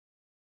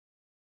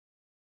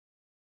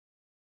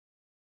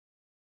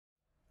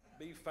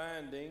be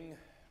finding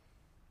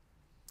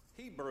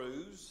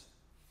Hebrews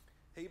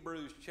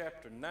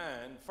chapter 9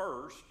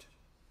 first.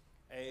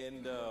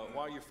 And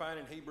while you're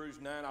finding Hebrews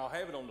 9, I'll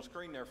have it on the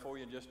screen there for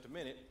you in just a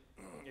minute.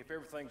 If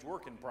everything's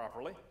working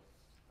properly,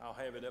 I'll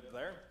have it up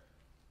there.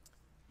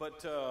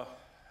 But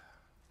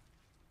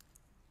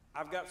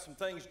I've got some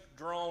things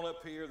drawn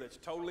up here that's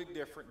totally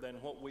different than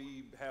what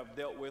we have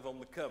dealt with on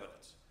the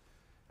covenants.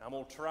 I'm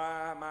going to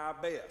try my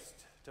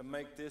best to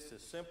make this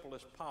as simple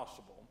as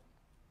possible.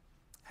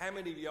 How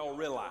many of y'all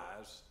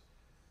realize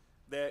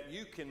that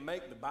you can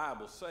make the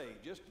Bible say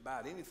just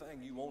about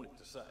anything you want it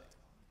to say?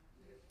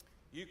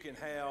 You can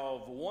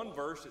have one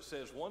verse that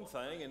says one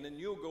thing, and then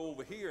you'll go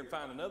over here and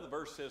find another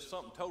verse that says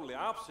something totally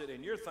opposite,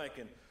 and you're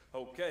thinking,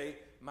 okay,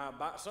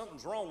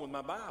 something's wrong with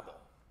my Bible.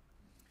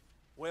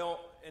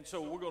 Well, and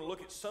so we're going to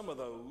look at some of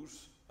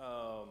those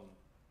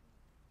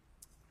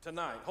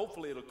tonight.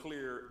 Hopefully it'll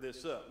clear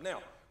this up.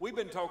 Now, we've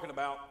been talking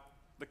about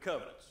the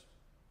covenants.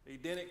 The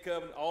Edenic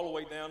covenant all the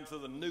way down to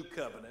the new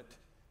covenant.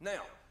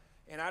 Now,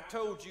 and I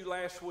told you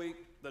last week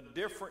the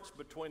difference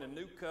between a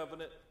new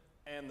covenant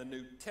and the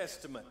New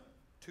Testament.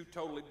 Two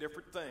totally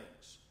different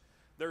things.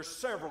 There's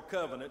several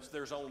covenants.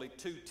 There's only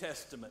two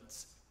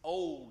testaments.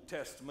 Old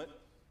Testament,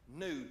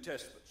 New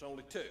Testament. It's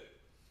only two.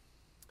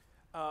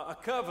 A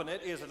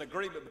covenant is an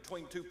agreement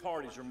between two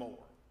parties or more.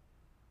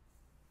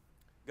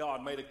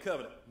 God made a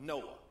covenant.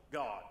 Noah.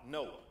 God.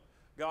 Noah.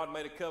 God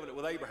made a covenant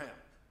with Abraham.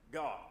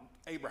 God.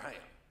 Abraham.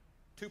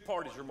 Two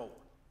parties or more.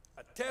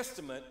 A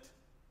testament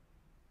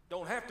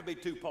don't have to be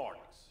two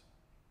parties.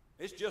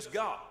 It's just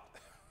God.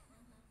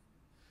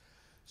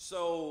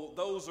 So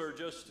those are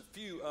just a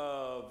few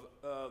of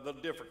the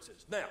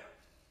differences. Now,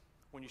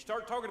 when you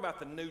start talking about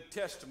the New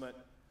Testament,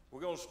 we're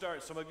going to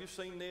start. Some of you have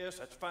seen this.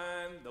 That's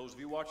fine. Those of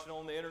you watching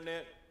on the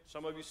internet,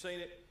 some of you have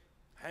seen it.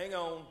 Hang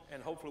on,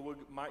 and hopefully we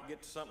might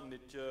get to something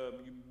that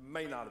you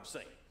may not have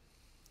seen.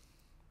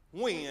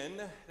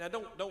 Now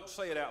don't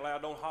say it out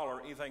loud. Don't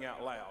holler anything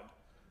out loud.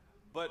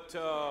 But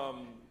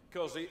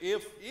because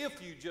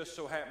if you just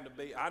so happen to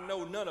be, I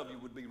know none of you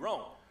would be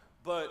wrong.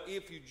 But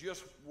if you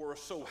just were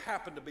so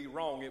happen to be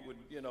wrong, it would,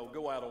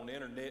 go out on the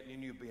internet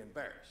and you'd be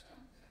embarrassed.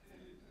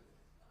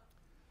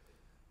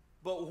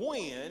 But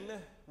when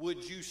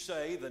would you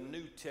say the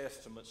New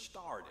Testament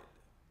started?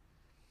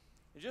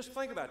 And just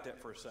think about that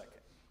for a second.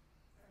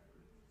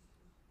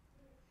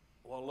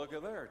 Well, look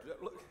at there.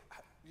 Look,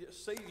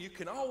 see, you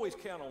can always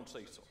count on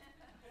Cecil.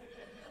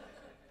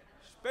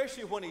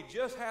 Especially when he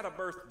just had a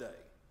birthday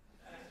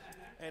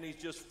and he's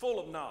just full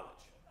of knowledge.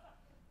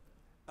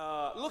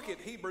 Look at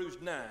Hebrews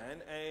 9,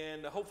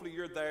 and hopefully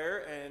you're there,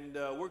 and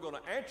we're going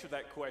to answer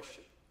that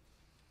question.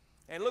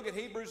 And look at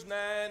Hebrews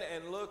 9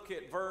 and look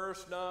at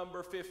verse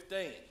number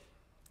 15.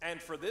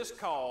 And for this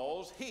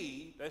cause,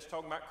 he, that's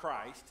talking about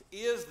Christ,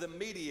 is the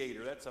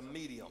mediator, that's a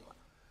medium,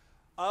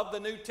 of the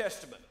New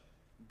Testament,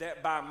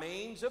 that by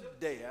means of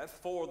death,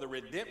 for the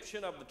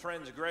redemption of the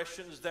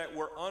transgressions that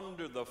were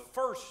under the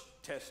first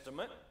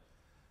testament,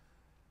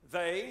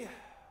 they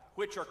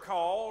which are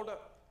called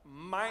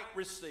might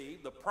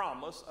receive the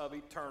promise of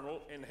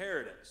eternal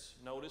inheritance.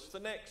 Notice the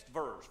next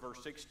verse,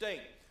 verse 16.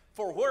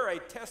 For where a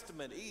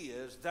testament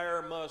is,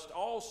 there must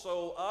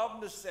also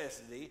of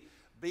necessity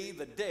be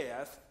the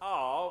death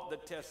of the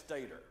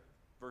testator.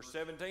 Verse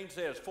 17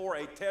 says, for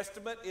a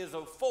testament is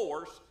of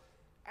force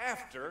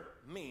after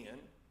men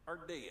are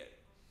dead.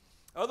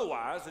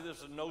 Otherwise, it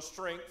is of no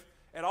strength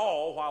at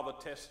all while the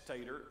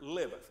testator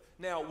liveth.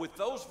 Now, with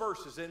those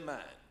verses in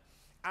mind,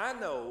 I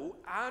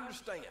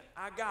understand,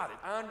 I got it.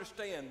 I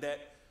understand that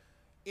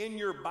in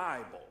your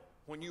Bible,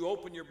 when you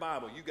open your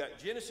Bible, you got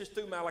Genesis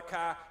through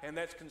Malachi, and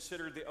that's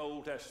considered the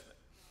Old Testament.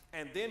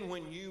 And then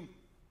when you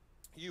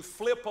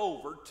flip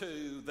over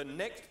to the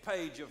next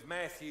page of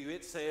Matthew,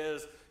 it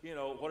says,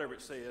 whatever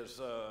it says,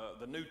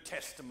 the New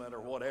Testament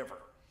or whatever.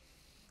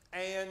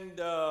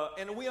 And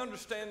we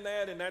understand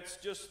that, and that's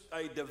just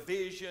a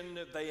division.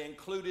 They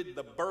included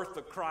the birth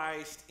of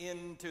Christ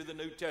into the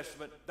New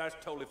Testament. That's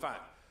totally fine.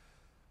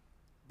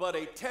 But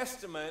a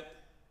testament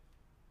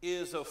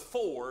is a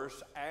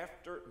force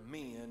after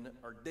men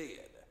are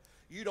dead.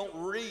 You don't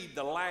read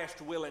the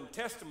last will and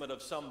testament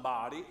of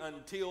somebody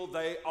until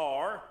they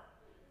are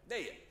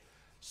dead.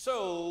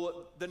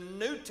 So the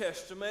New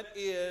Testament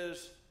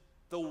is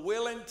the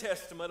will and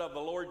testament of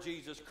the Lord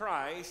Jesus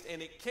Christ,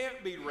 and it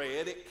can't be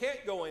read, it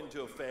can't go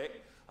into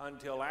effect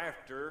until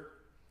after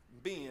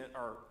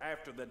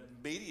the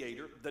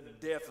mediator, the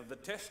death of the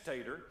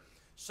testator.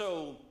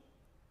 So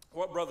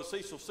what Brother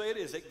Cecil said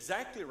is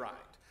exactly right.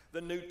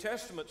 The New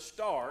Testament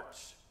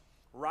starts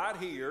right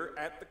here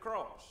at the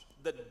cross,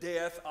 the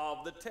death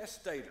of the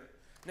testator.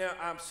 Now,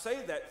 I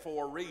say that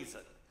for a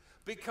reason,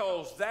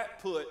 because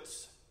that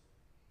puts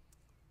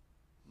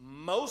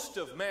most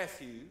of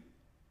Matthew,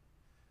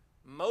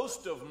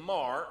 most of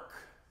Mark,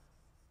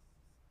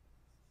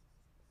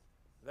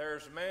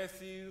 there's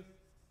Matthew,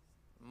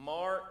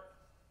 Mark,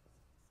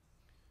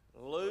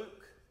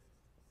 Luke,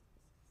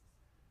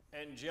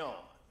 and John.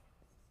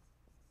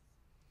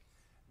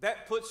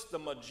 That puts the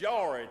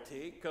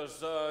majority,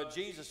 because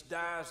Jesus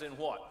dies in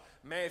what?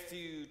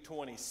 Matthew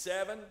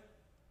 27.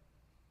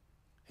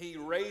 He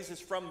raises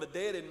from the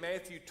dead in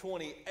Matthew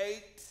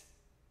 28.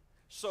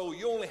 So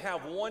you only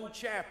have one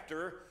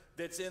chapter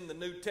that's in the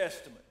New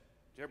Testament.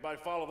 Does everybody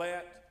follow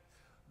that?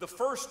 The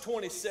first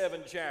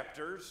 27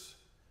 chapters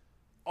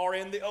are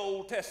in the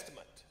Old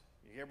Testament.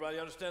 Everybody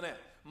understand that?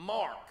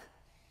 Mark.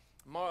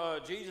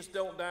 Jesus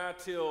don't die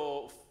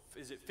till,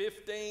 is it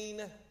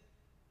 15?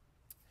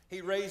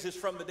 He raises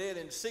from the dead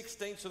in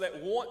 16. So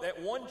that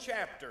one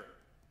chapter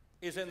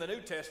is in the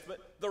New Testament.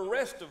 The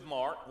rest of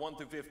Mark, 1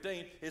 through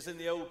 15, is in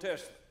the Old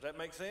Testament. Does that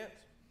make sense?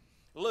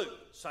 Luke,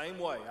 same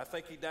way. I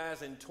think he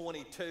dies in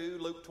 22,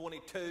 Luke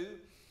 22.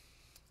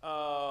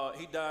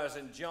 He dies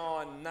in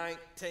John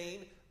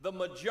 19. The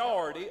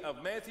majority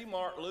of Matthew,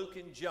 Mark, Luke,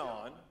 and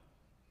John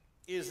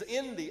is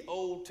in the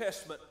Old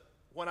Testament.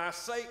 When I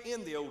say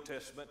in the Old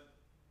Testament,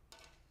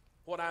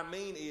 what I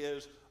mean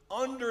is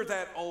under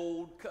that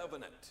old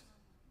covenant.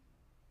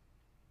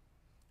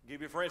 I'll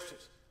give you for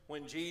instance,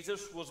 when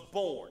Jesus was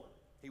born,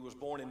 he was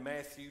born in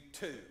Matthew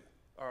 2,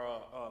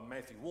 or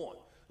Matthew 1,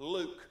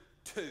 Luke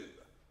 2,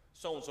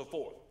 so on and so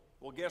forth.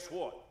 Well, guess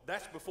what?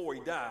 That's before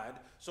he died,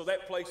 so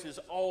that places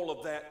all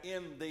of that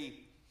in the,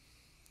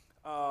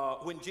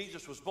 when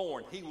Jesus was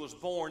born, he was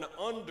born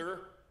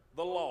under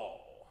the law.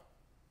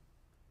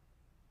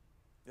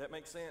 Does that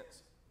make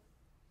sense?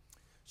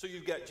 So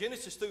you've got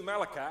Genesis through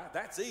Malachi.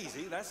 That's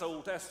easy. That's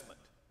Old Testament.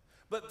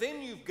 But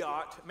then you've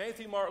got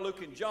Matthew, Mark,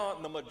 Luke, and John.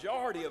 And the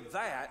majority of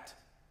that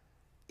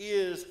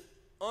is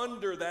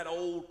under that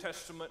Old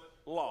Testament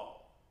law.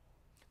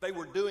 They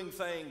were doing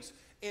things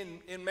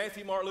in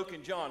Matthew, Mark, Luke,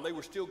 and John. They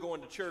were still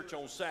going to church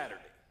on Saturday.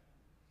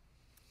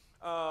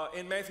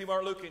 In Matthew,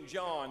 Mark, Luke, and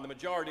John, the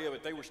majority of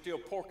it, they were still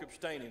pork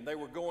abstaining. They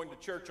were going to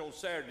church on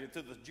Saturday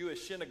to the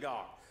Jewish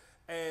synagogue.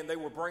 And they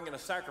were bringing a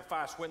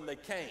sacrifice when they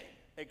came,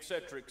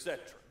 etc., etc.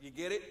 You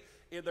get it?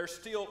 They're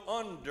still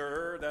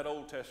under that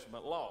Old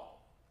Testament law.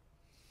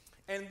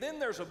 And then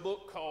there's a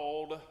book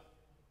called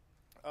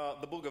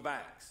the Book of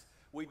Acts.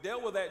 We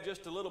dealt with that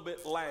just a little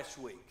bit last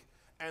week.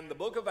 And the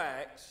Book of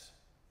Acts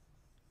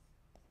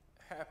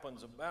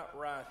happens about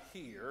right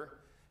here,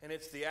 and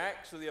it's the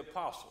Acts of the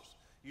Apostles.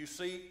 You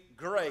see,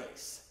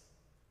 grace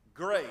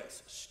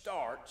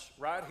starts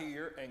right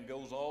here and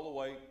goes all the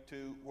way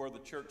to where the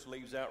church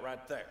leaves out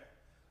right there.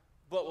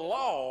 But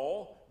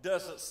law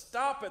doesn't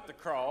stop at the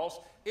cross.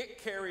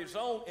 It carries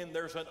on, and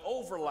there's an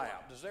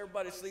overlap. Does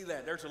everybody see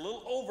that? There's a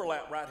little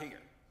overlap right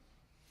here.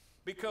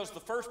 Because the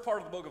first part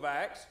of the book of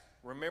Acts,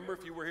 remember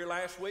if you were here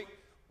last week,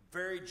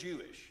 very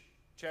Jewish.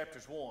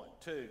 Chapters 1,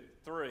 2,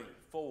 3,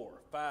 4,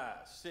 5,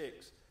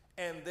 6,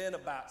 and then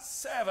about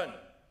 7.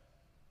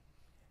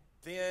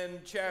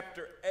 Then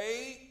chapter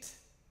 8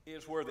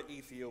 is where the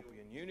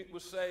Ethiopian eunuch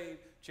was saved.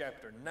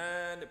 Chapter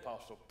 9, the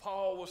Apostle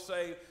Paul was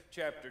saved.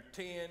 Chapter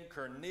 10,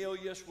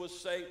 Cornelius was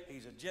saved.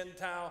 He's a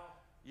Gentile.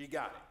 You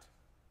got it.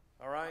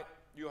 All right?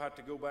 You'll have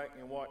to go back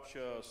and watch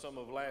some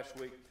of last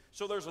week.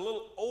 So there's a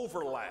little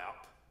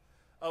overlap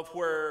of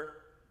where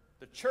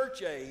the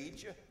church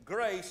age,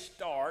 grace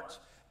starts,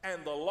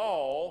 and the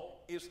law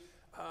is,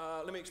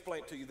 let me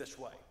explain it to you this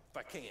way, if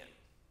I can.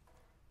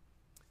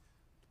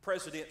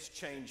 Presidents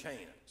change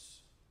hands.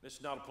 This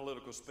is not a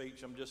political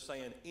speech. I'm just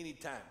saying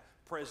anytime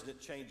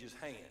president changes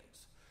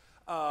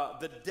hands.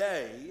 The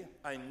day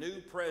a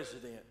new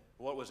president,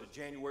 what was it,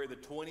 January the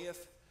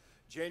 20th?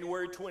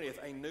 January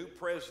 20th, a new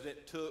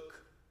president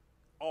took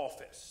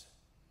office.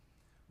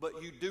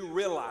 But you do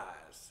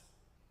realize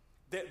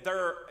that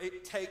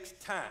it takes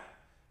time.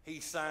 He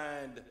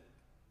signed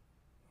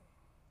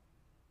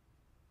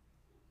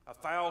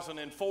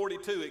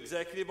 1,042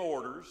 executive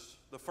orders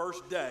the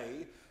first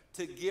day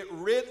to get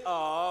rid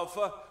of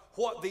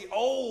what the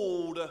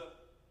old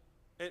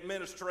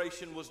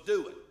administration was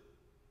doing.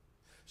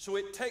 So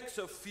it takes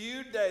a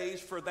few days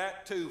for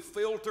that to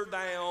filter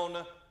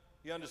down,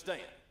 you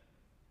understand?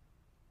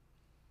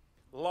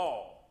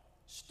 Law.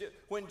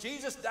 When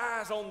Jesus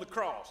dies on the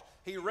cross,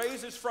 he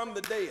raises from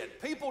the dead.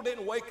 People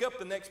didn't wake up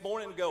the next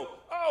morning and go,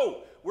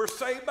 oh, we're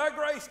saved by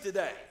grace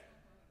today.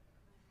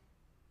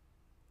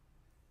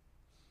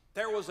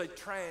 There was a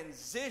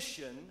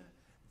transition.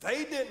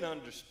 They didn't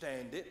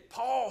understand it.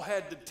 Paul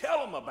had to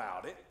tell them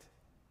about it.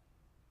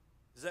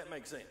 Does that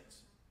make sense?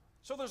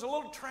 So there's a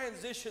little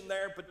transition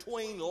there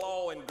between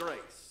law and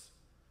grace,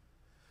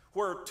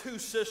 where two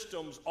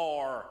systems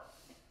are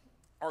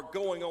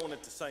going on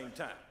at the same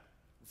time.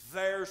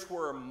 There's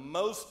where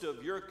most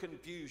of your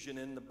confusion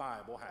in the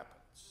Bible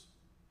happens.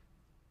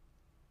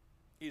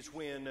 Is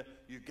when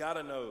you got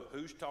to know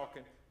who's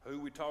talking, who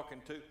we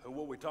talking to, who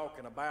are we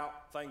talking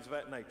about, things of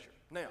that nature.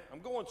 Now, I'm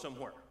going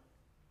somewhere.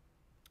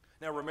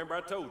 Now, remember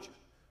I told you,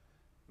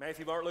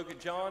 Matthew, Mark, Luke, and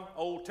John,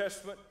 Old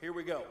Testament, here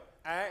we go.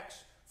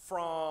 Acts,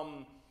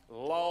 from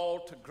law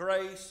to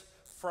grace,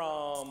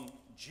 from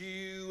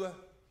Jew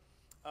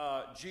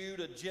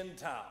to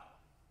Gentile.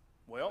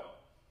 Well,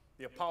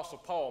 the Apostle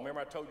Paul,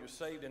 remember I told you,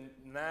 saved in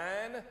 9.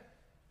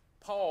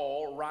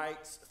 Paul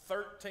writes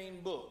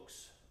 13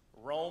 books.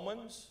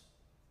 Romans.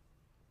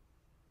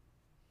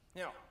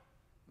 Now,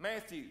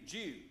 Matthew,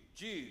 Jew.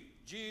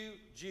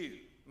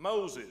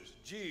 Moses,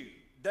 Jew.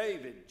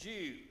 David,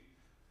 Jew.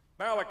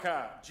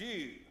 Malachi,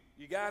 Jew.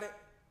 You got it?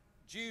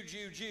 Jew,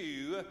 Jew,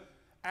 Jew.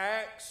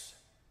 Acts,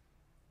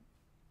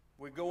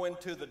 we go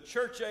into the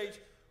church age.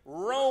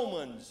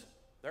 Romans,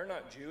 they're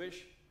not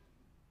Jewish.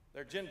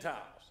 They're Gentiles.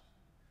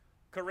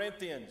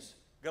 Corinthians,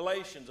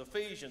 Galatians,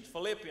 Ephesians,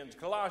 Philippians,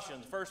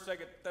 Colossians, 1st,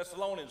 2nd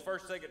Thessalonians,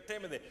 1st, 2nd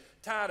Timothy,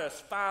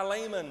 Titus,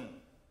 Philemon,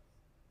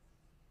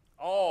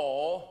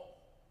 all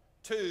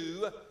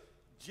to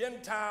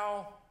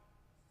Gentile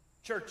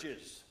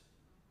churches.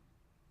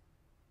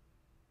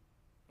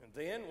 And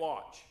then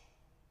watch.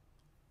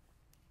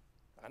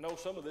 I know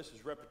some of this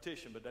is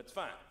repetition, but that's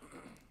fine.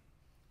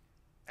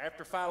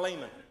 After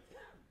Philemon,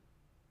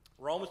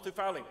 Romans through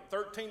Philemon,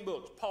 13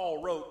 books,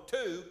 Paul wrote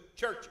to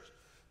churches.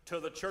 To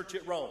the church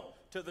at Rome,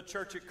 to the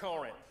church at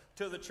Corinth,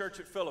 to the church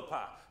at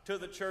Philippi, to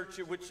the church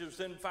which was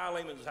in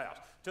Philemon's house,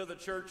 to the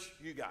church,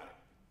 you got it.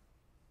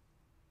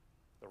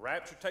 The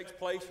rapture takes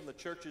place and the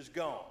church is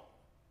gone.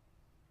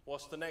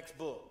 What's the next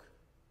book?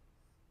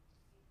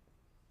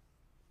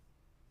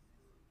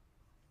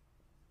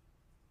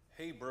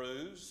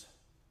 Hebrews,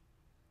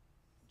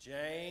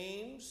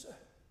 James,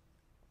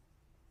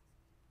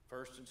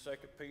 1st and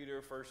 2nd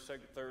Peter, 1st,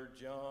 2nd, 3rd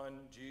John,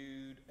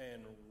 Jude,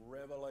 and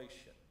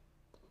Revelation.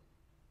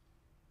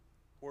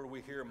 Where do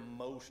we hear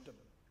most of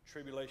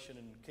tribulation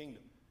in the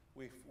kingdom?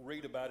 We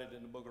read about it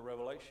in the book of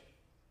Revelation.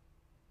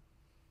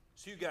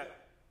 So you got,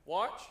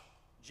 watch,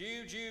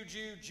 Jew, Jew,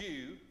 Jew,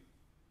 Jew.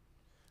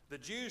 The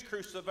Jews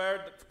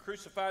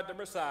crucified the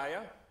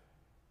Messiah.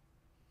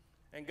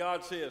 And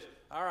God says,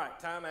 all right,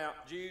 time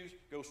out. Jews,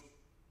 go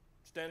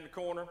stand in the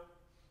corner.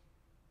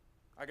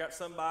 I got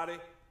somebody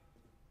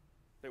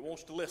that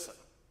wants to listen.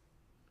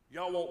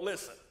 Y'all won't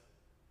listen.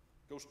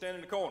 Go stand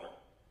in the corner.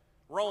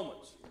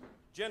 Romans,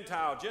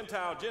 Gentile,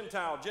 Gentile,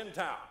 Gentile,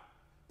 Gentile.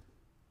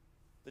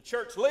 The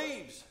church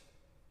leaves.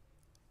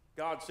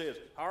 God says,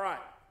 all right,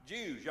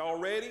 Jews, y'all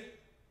ready?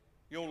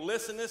 You'll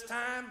listen this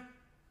time?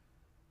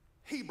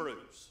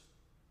 Hebrews.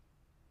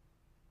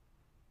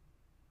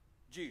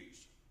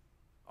 Jews.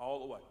 All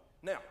the way.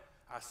 Now,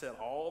 I said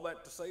all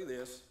that to say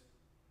this.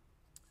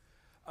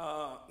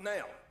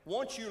 Now,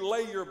 once you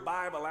lay your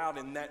Bible out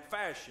in that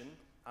fashion,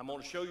 I'm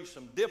going to show you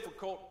some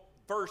difficult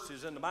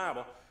verses in the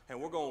Bible,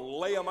 and we're going to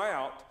lay them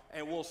out,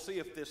 and we'll see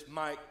if this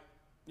might,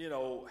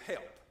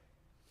 help.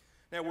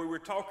 Now, we were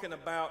talking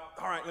about,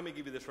 all right, let me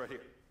give you this right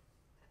here.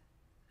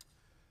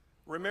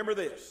 Remember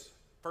this,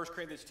 1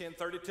 Corinthians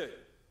 10:32.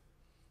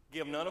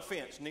 Give none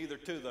offense, neither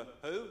to the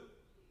who,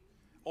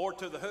 or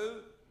to the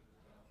who,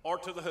 or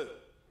to the who.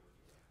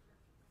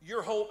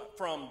 Your whole,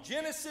 from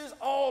Genesis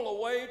all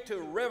the way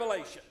to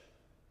Revelation,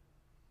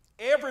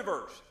 every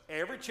verse,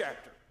 every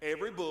chapter,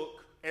 every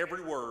book,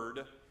 every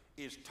word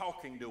is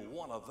talking to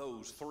one of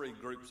those three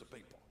groups of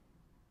people.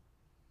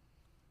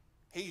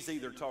 He's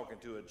either talking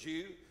to a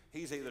Jew,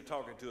 he's either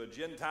talking to a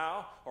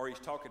Gentile, or he's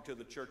talking to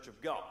the church of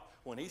God.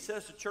 When he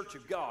says the church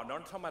of God, I'm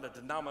not talking about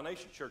a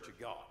denomination church of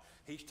God.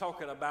 He's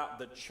talking about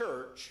the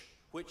church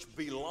which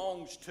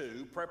belongs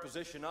to,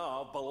 preposition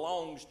of,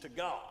 belongs to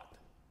God.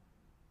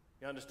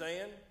 You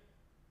understand?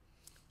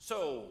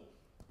 So,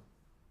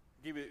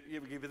 give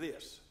you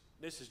this.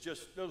 This is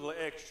just a little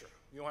extra.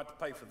 You don't have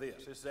to pay for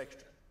this. This is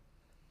extra.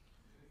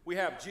 We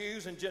have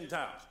Jews and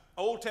Gentiles.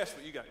 Old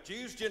Testament, you got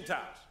Jews,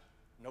 Gentiles.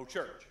 No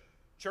church.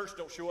 Church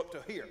don't show up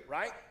till here,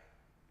 right?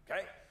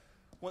 Okay?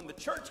 When the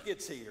church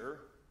gets here,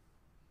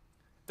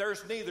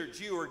 there's neither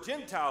Jew or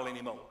Gentile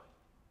anymore.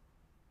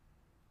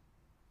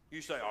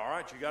 You say, all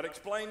right, you got to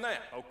explain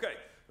that. Okay,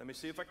 let me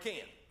see if I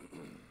can.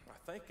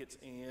 I think it's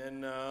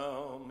in,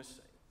 let me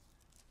see.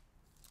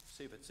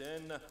 See if it's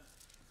in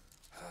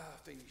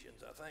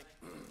Ephesians, I think.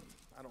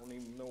 I don't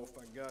even know if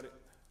I got it.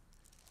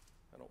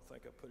 I don't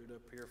think I put it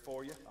up here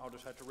for you. I'll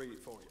just have to read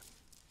it for you.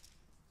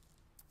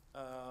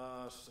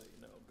 Let's see,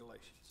 no,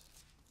 Galatians.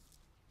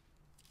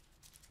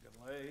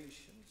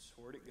 Galatians,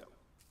 where'd it go?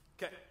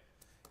 Okay,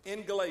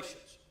 in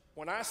Galatians.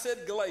 When I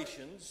said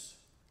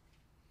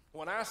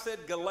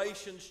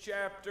Galatians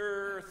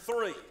chapter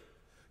 3,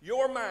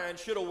 your mind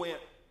should have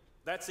went,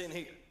 that's in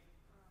here.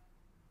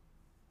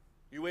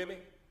 You with me?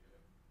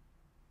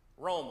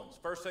 Romans,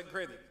 1st, 2nd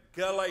Corinthians,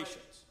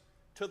 Galatians,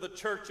 to the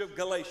church of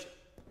Galatia,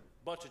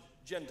 bunch of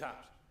Gentiles.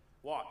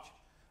 Watch.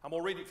 I'm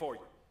going to read it for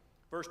you.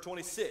 Verse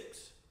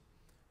 26.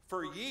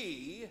 For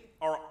ye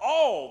are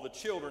all the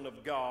children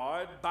of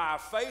God by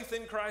faith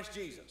in Christ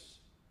Jesus.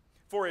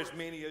 For as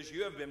many as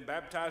you have been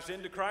baptized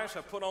into Christ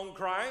have put on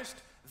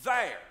Christ.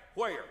 There,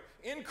 where?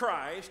 In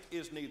Christ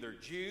is neither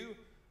Jew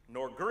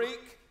nor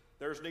Greek.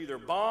 There's neither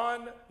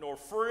bond nor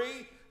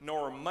free,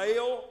 nor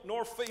male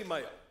nor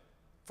female.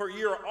 For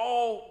you're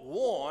all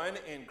one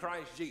in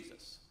Christ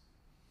Jesus.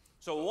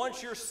 So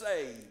once you're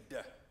saved,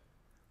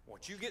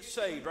 once you get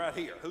saved right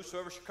here,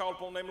 whosoever shall call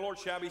upon the name of the Lord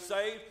shall be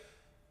saved.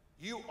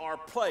 You are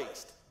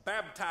placed,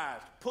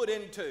 baptized, put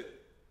into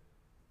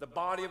the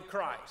body of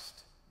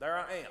Christ. There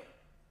I am.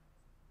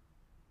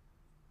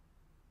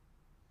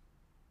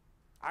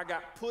 I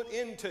got put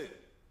into.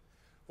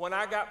 When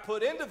I got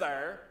put into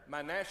there,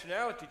 my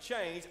nationality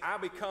changed. I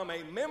become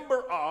a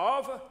member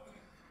of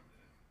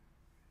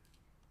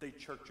the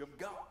church of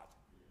God.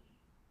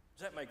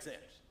 Does that make sense?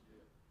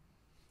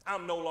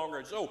 I'm no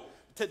longer, so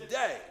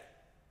today,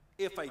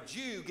 if a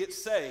Jew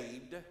gets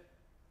saved,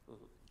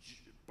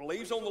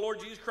 believes on the Lord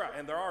Jesus Christ,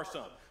 and there are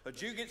some, a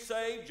Jew gets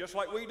saved just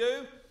like we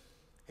do,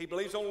 he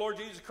believes on the Lord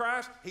Jesus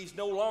Christ, he's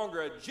no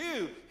longer a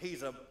Jew,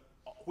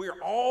 we're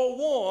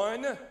all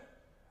one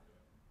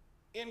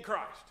in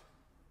Christ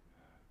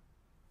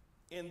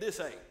in this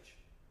age.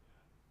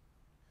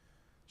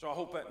 So I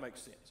hope that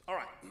makes sense. All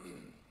right.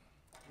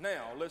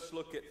 Now, let's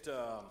look at,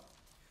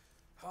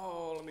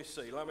 let me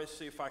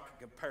see if I can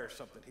compare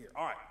something here.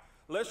 All right.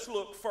 Let's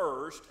look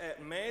first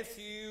at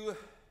Matthew.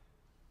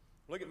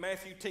 Look at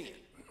Matthew 10.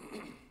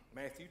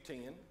 Matthew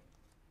 10.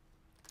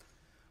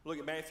 Look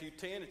at Matthew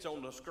 10. It's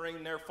on the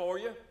screen there for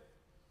you.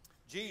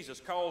 Jesus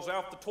calls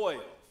out the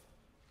 12.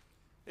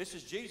 This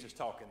is Jesus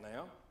talking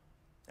now.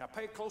 Now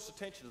pay close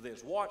attention to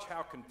this. Watch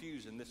how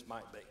confusing this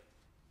might be.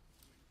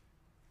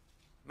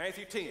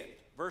 Matthew 10,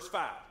 verse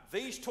 5.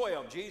 These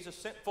 12 Jesus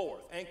sent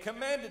forth and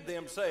commanded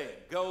them, saying,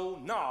 Go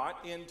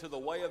not into the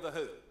way of the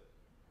who?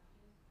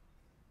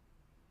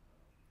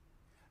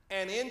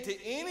 And into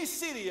any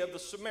city of the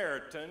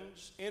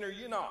Samaritans enter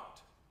ye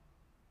not,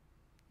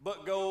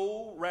 but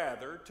go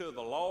rather to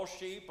the lost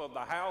sheep of the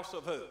house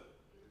of who?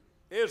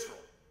 Israel.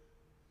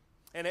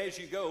 And as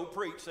you go,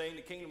 preach, saying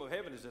the kingdom of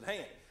heaven is at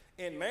hand.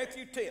 In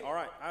Matthew 10, all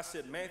right, I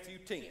said Matthew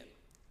 10.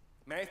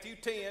 Matthew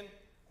 10,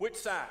 which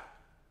side?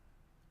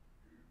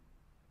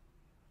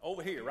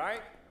 Over here,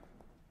 right?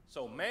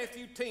 So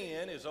Matthew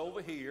 10 is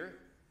over here.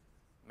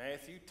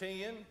 Matthew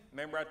 10,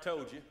 remember I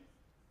told you.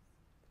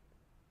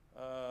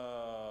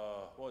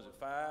 What was it,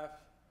 5?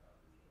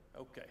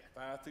 Okay,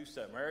 5 through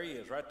 7. There he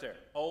is, right there.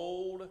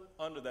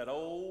 Under that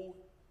old.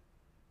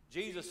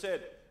 Jesus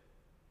said,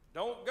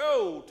 don't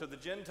go to the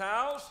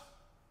Gentiles.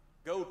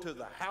 Go to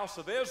the house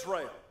of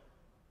Israel.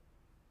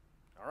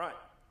 All right.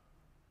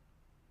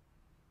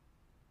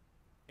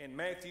 In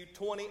Matthew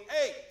 28,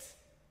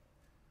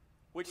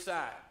 which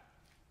side?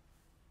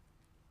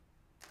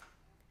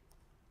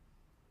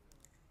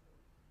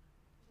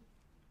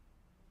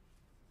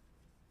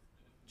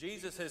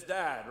 Jesus has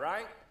died,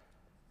 right?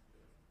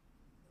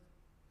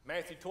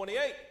 Matthew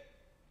 28.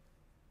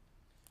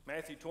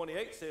 Matthew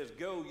 28 says,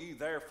 Go ye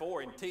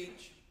therefore and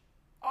teach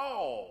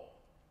all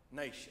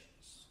nations.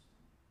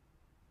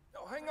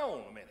 Now, hang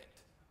on a minute.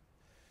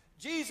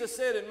 Jesus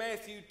said in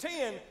Matthew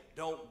 10,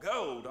 don't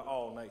go to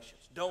all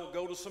nations. Don't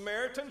go to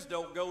Samaritans.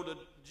 Don't go to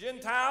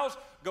Gentiles.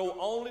 Go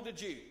only to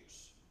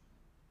Jews.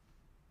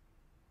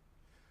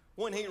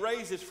 When he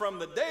raises from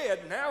the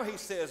dead, now he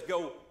says,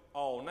 go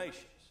all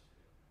nations.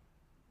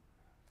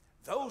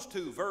 Those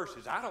two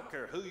verses, I don't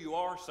care who you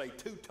are, say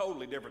two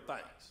totally different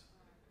things.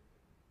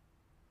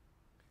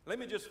 Let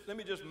me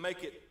just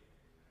make it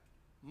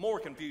more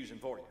confusing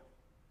for you.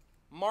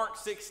 Mark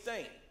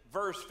 16,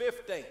 verse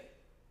 15.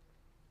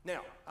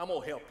 Now, I'm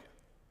going to help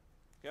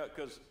you.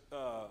 Because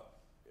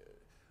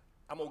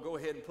I'm going to go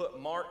ahead and put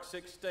Mark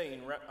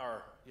 16,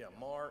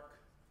 Mark,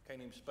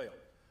 can't even spell.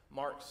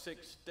 Mark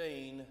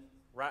 16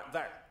 right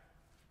there.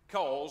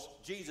 Because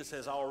Jesus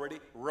has already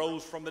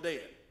rose from the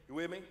dead. You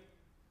with me?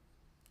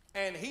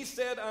 And he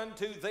said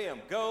unto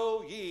them,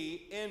 Go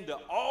ye into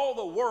all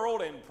the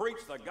world and preach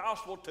the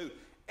gospel to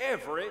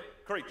every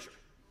creature.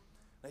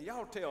 Now,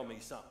 y'all tell me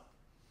something.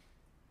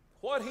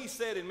 What he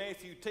said in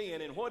Matthew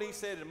 10 and what he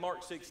said in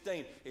Mark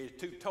 16 is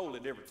two totally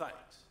different things.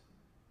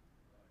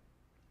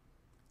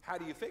 How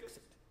do you fix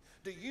it?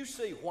 Do you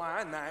see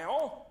why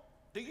now?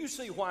 Do you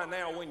see why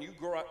now when you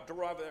drive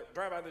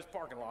out of this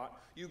parking lot,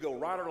 you go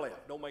right or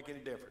left? Don't make any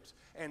difference.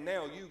 And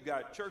now you've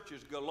got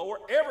churches galore.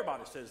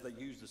 Everybody says they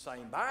use the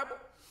same Bible.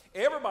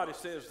 Everybody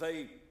says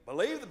they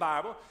believe the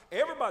Bible.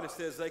 Everybody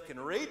says they can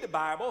read the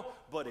Bible.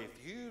 But if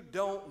you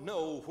don't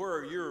know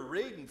where you're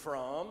reading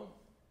from,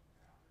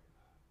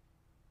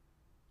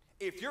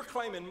 if you're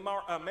claiming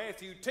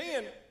Matthew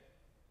 10,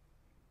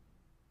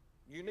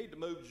 you need to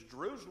move to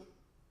Jerusalem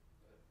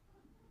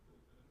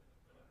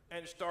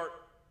and start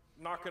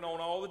knocking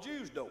on all the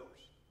Jews' doors.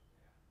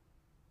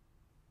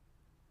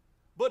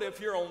 But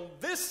if you're on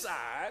this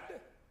side,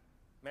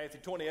 Matthew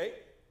 28,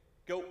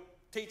 go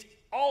teach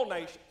all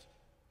nations.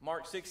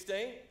 Mark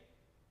 16,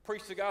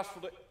 preach the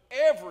gospel to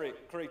every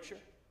creature.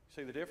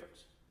 See the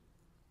difference?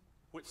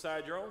 Which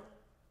side you're on?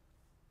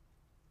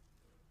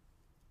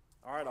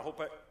 All right, I hope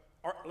that...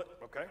 All right,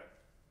 okay,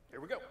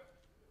 here we go.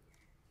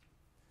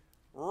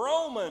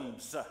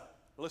 Romans.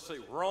 Let's see,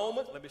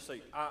 Romans. Let me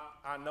see.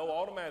 I know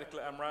automatically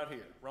I'm right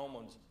here.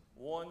 Romans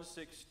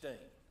 1:16.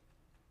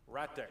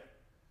 Right there.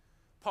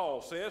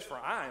 Paul says, For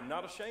I am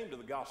not ashamed of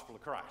the gospel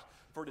of Christ,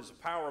 for it is the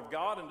power of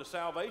God unto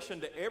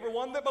salvation to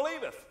everyone that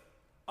believeth,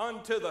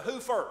 unto the who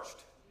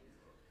first,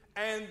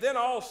 and then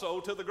also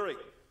to the Greek.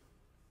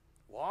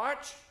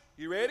 Watch.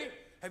 You ready?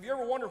 Have you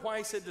ever wondered why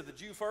he said to the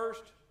Jew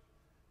first?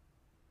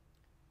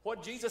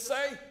 What did Jesus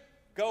say?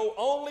 Go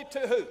only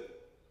to who?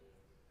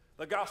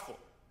 The gospel.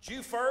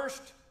 Jew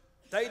first,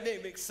 they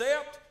didn't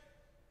accept,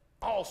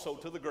 also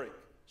to the Greek.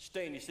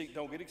 Stay in your seat,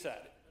 don't get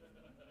excited.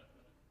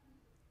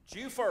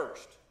 Jew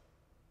first,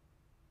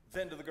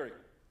 then to the Greek.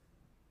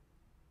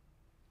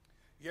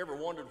 You ever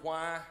wondered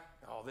why?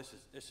 Oh, this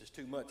is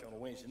too much on a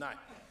Wednesday night.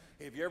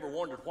 Have you ever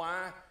wondered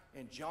why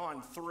in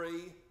John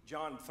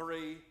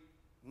 3,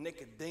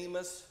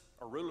 Nicodemus,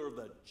 a ruler of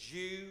the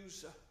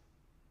Jews,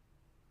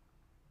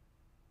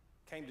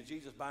 came to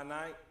Jesus by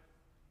night?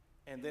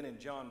 And then in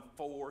John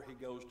 4, he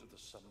goes to the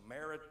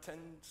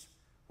Samaritans,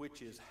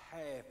 which is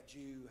half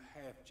Jew,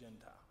 half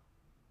Gentile.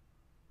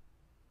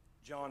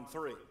 John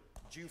 3,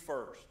 Jew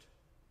first.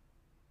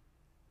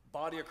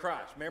 Body of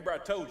Christ. Remember I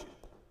told you.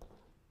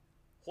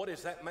 What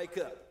does that make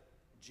up?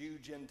 Jew,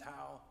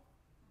 Gentile,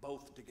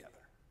 both together.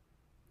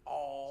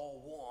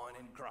 All one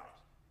in Christ.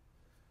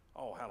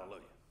 Oh,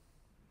 hallelujah.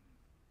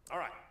 All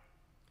right.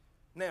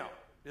 Now,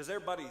 does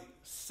everybody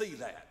see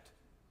that?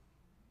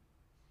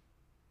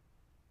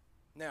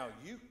 Now,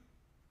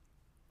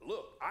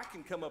 look, I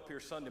can come up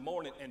here Sunday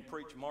morning and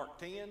preach Mark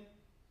 10,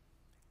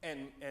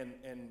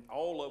 and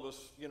all of us,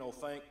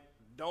 think,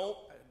 don't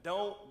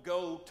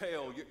go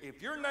tell,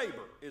 if your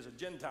neighbor is a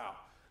Gentile,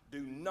 do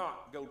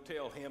not go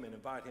tell him and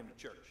invite him to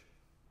church.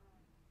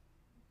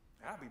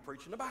 I'd be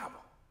preaching the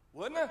Bible,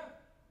 wouldn't I?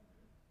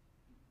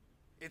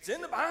 It's in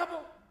the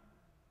Bible.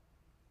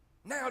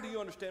 Now do you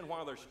understand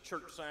why there's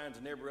church signs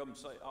and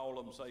all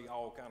of them say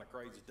all kind of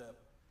crazy stuff?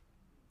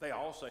 They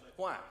all say,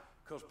 why?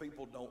 Because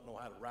people don't know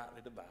how to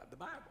rightly divide the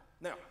Bible.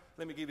 Now,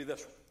 let me give you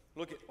this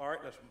one.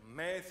 That's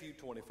Matthew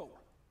 24.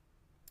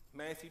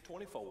 Matthew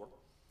 24.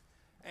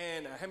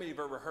 And how many of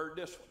you have ever heard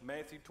this one?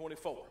 Matthew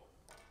 24.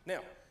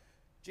 Now,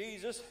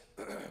 Jesus,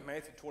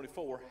 Matthew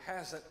 24,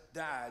 hasn't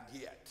died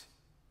yet.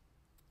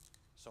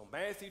 So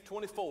Matthew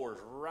 24 is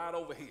right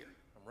over here.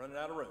 I'm running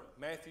out of room.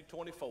 Matthew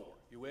 24.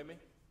 You with me?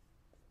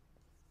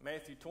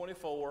 Matthew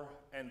 24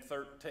 and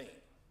 13.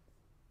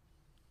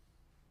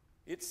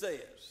 It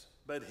says,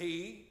 but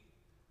he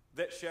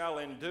that shall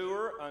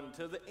endure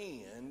unto the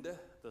end,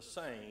 the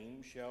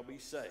same shall be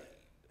saved.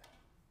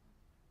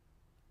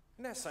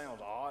 And that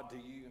sounds odd to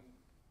you.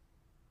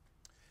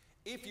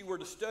 If you were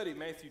to study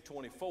Matthew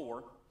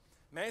 24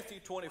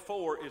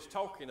 is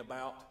talking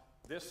about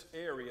this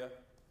area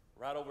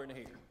right over in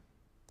here.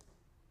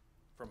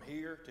 From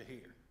here to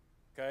here.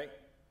 Okay?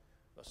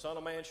 The Son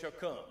of Man shall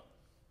come.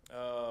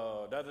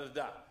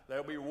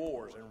 There'll be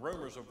wars and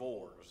rumors of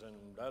wars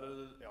and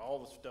all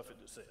the stuff it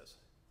says.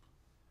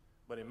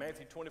 But in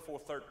Matthew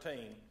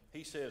 24:13,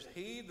 he says,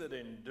 he that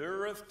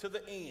endureth to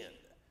the end,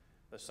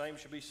 the same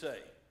shall be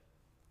saved.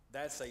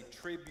 That's a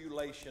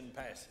tribulation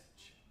passage.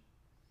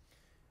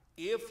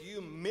 If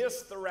you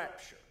miss the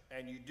rapture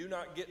and you do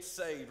not get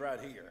saved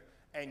right here,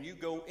 and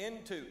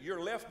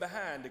you're left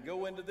behind to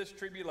go into this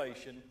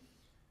tribulation,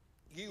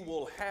 you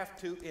will have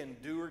to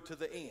endure to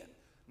the end.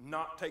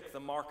 Not take the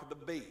mark of the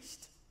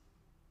beast.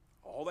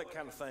 All that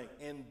kind of thing.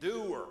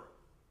 Endure.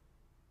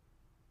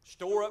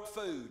 Store up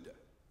food.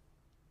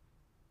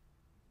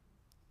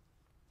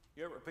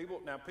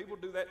 People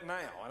do that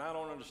now, and I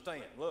don't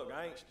understand. Look,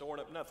 I ain't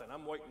storing up nothing.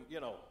 I'm waiting,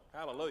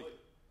 hallelujah.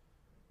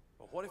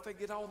 But what if they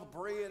get all the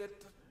bread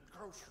at the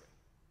grocery?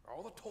 Or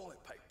all the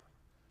toilet paper?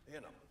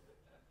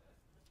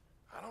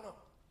 I don't know.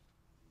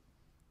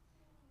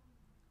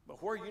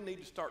 But where you need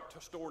to start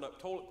storing up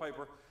toilet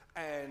paper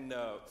and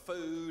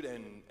food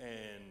and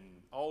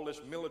all this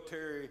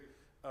military,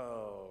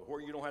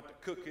 where you don't have to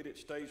cook it, it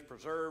stays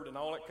preserved and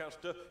all that kind of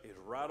stuff, is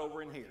right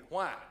over in here.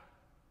 Why?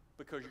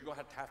 Because you're going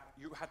to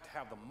have to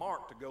have the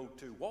mark to go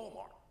to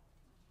Walmart.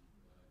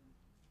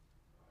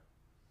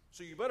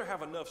 So you better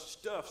have enough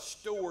stuff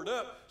stored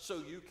up so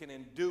you can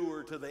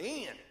endure to the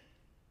end.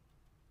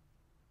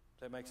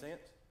 Does that make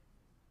sense?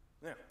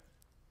 Now,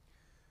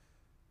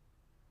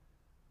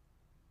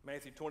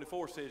 Matthew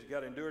 24 says you got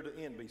to endure to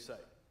the end, be saved.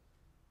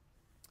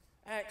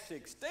 Acts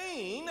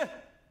 16,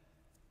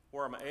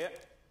 where am I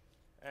at?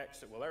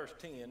 There's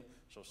 10,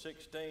 so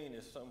 16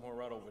 is somewhere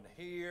right over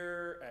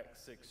here.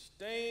 Acts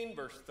 16,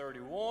 verse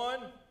 31.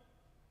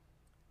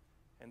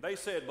 And they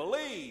said,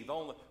 believe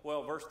on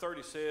the, verse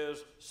 30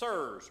 says,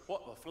 sirs,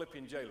 what the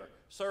Philippian jailer,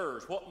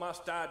 sirs, what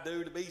must I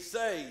do to be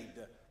saved?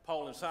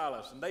 Paul and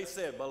Silas. And they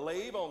said,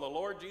 believe on the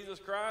Lord Jesus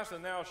Christ,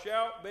 and thou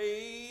shalt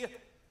be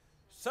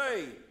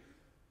saved.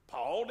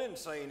 Paul didn't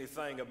say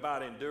anything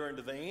about enduring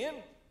to the end.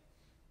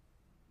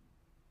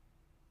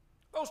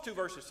 Those two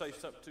verses say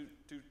something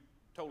two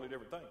totally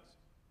different things.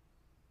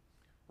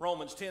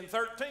 Romans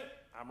 10:13.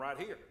 I'm right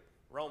here.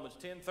 Romans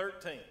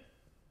 10:13.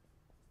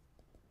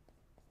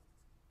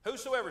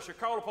 Whosoever shall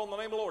call upon the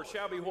name of the Lord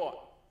shall be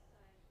what?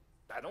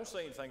 I don't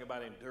say anything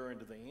about enduring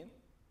to the end.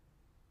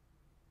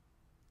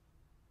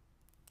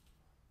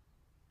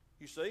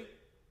 You see?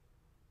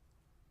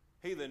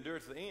 He that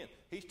endures to the end.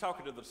 He's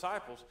talking to the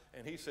disciples,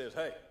 and he says,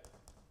 hey,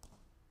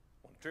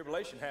 when the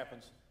tribulation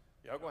happens,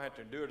 y'all going to have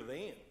to endure to the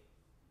end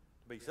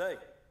to be saved.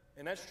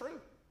 And that's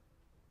true.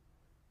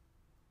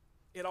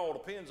 It all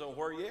depends on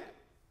where you're at.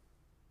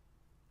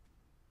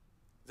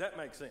 Does that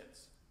make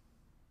sense?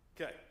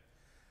 Okay.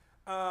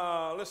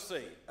 Let's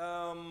see.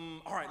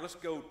 All right, let's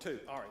go to.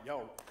 All right,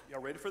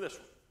 y'all ready for this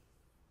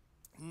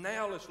one?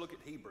 Now let's look at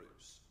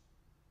Hebrews.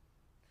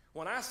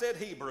 When I said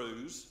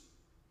Hebrews,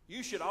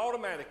 you should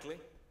automatically.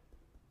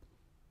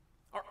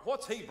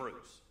 What's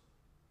Hebrews?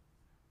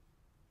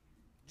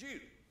 Jew.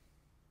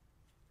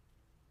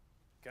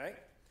 Okay?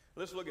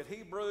 Let's look at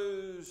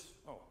Hebrews.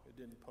 Oh, it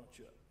didn't punch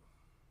up.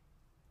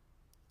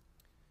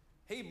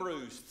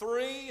 Hebrews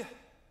 3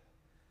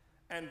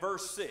 and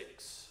verse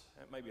 6.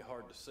 That may be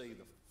hard to see,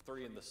 the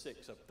 3 and the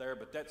 6 up there,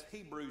 but that's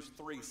Hebrews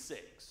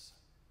 3:6.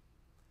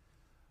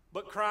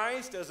 But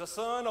Christ as a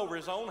son over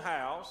his own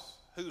house,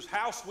 whose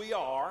house we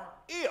are,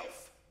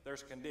 if,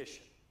 there's a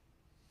condition,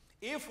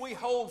 if we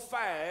hold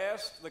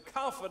fast the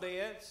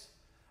confidence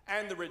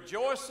and the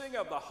rejoicing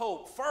of the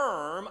hope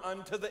firm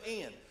unto the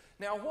end.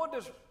 Now, what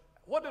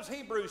does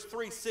Hebrews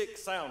 3:6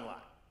 sound like?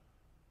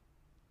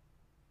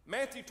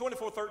 Matthew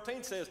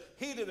 24:13 says,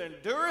 he that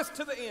endureth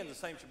to the end, the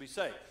same shall be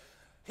saved.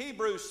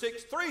 Hebrews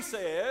 6:3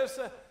 says,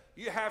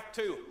 you have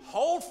to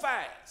hold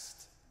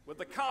fast with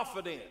the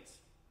confidence.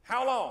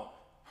 How long?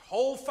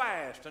 Hold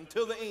fast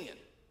until the end.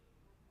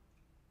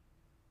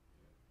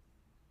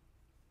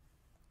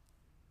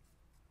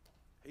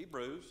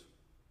 Hebrews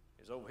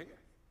is over here.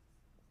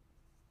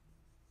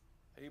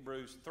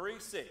 Hebrews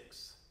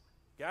 3:6.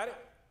 Got it?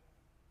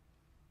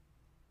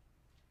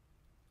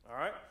 All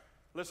right.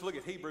 Let's look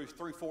at Hebrews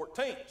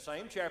 3:14.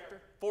 Same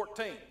chapter,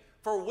 14.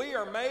 For we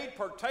are made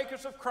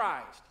partakers of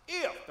Christ,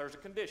 if, there's a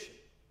condition,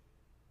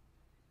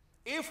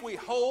 if we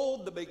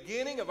hold the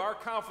beginning of our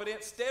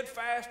confidence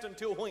steadfast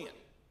until when?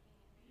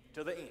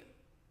 To the end.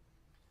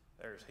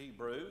 There's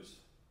Hebrews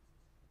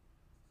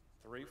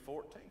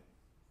 3:14.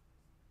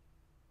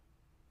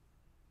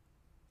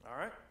 All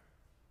right?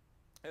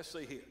 Let's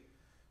see here.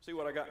 See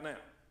what I got now.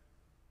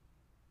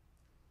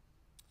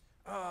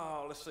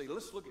 Let's see.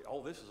 Let's look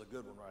at, this is a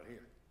good one right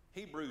here.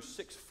 Hebrews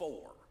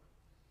 6:4.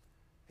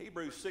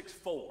 Hebrews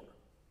 6:4.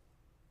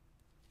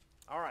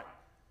 All right.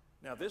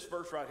 Now, this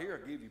verse right here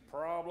will give you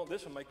problem.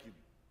 This will make you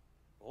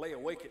lay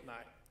awake at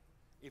night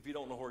if you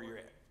don't know where you're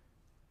at.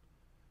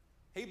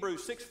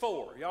 Hebrews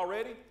 6:4. Y'all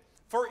ready?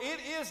 For it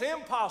is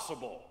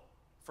impossible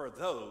for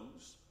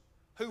those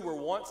who were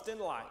once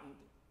enlightened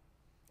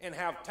and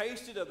have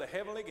tasted of the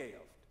heavenly gift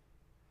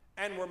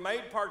and were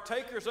made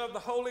partakers of the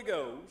Holy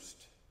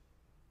Ghost.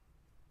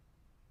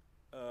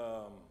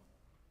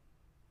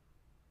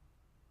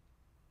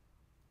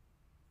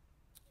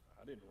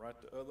 I didn't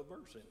write the other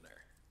verse in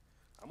there.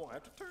 I'm going to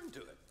have to turn to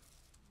it.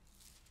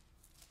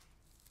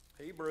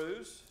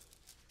 Hebrews,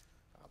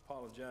 I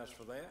apologize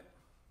for that.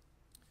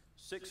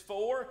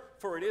 6:4,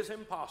 for it is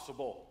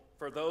impossible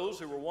for those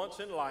who were once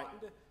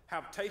enlightened,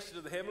 have tasted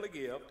of the heavenly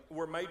gift,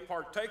 were made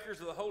partakers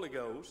of the Holy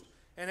Ghost,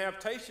 and have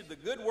tasted the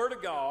good word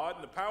of God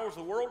and the powers of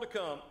the world to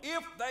come,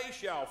 if they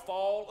shall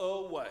fall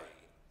away,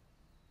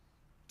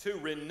 to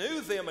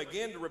renew them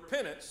again to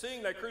repentance,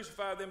 seeing they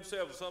crucify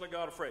themselves the Son of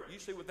God afraid. You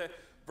see what that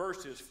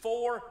verse is?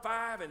 4,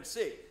 5, and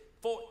 6.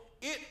 For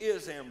it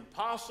is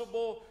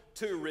impossible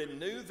to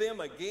renew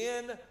them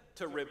again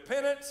to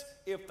repentance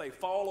if they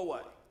fall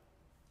away.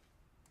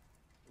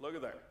 Look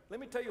at there. Let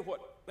me tell you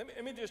what,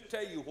 let me just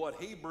tell you what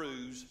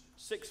Hebrews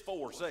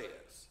 6:4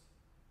 says.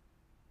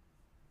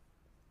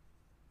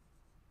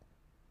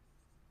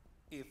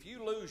 If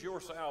you lose your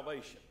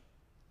salvation,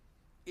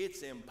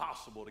 it's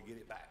impossible to get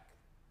it back.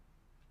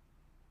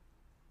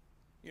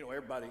 You know,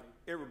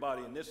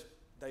 everybody in this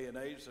day and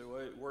age is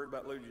worried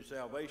about losing your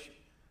salvation.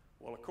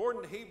 Well,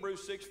 according to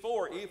Hebrews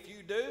 6:4, if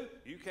you do,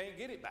 you can't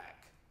get it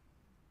back.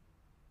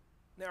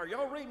 Now, are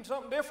y'all reading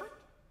something different?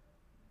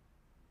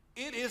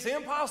 It is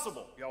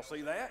impossible. Y'all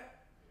see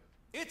that?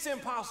 It's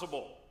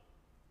impossible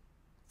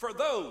for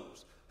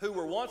those who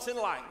were once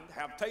enlightened,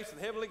 have tasted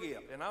the heavenly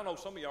gift. And I know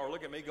some of y'all are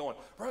looking at me going,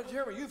 Brother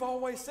Jeremy, you've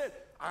always said,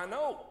 I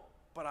know,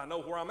 but I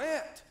know where I'm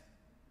at.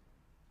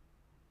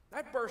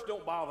 That verse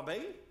don't bother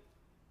me.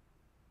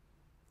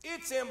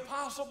 It's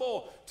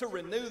impossible to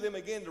renew them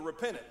again to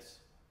repentance.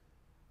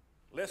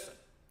 Listen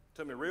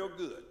to me real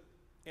good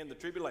in the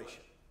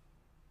tribulation.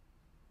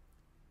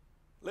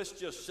 Let's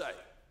just say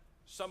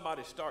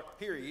somebody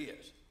here he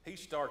is. He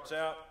starts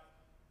out,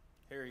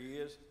 here he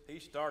is. He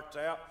starts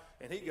out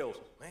and he goes,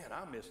 man,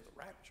 I missed the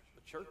rapture.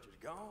 The church is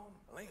gone.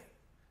 Man,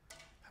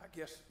 I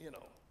guess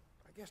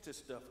this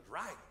stuff is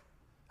right.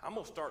 I'm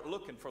going to start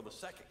looking for the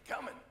second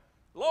coming.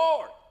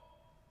 Lord.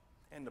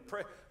 And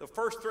the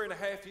first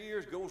 3.5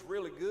 years goes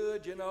really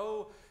good,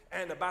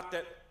 and about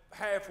that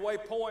halfway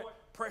point,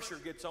 pressure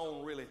gets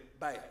on really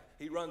bad.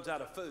 He runs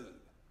out of food.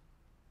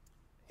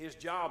 His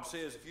job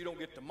says if you don't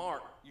get the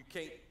mark, you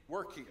can't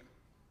work here.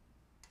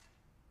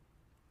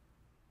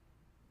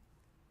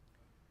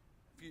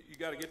 You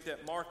got to get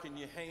that mark in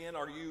your hand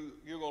or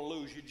you're going to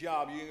lose your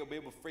job. You ain't going to be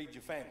able to feed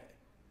your family.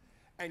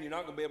 And you're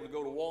not going to be able to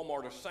go to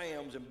Walmart or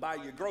Sam's and buy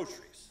your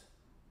groceries.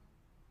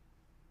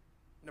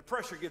 And the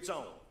pressure gets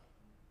on.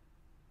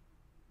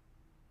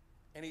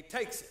 And he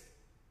takes it.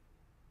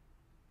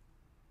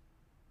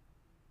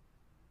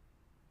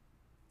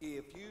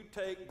 If you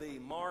take the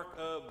mark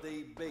of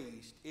the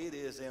beast, it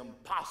is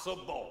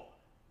impossible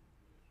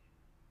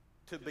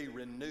to be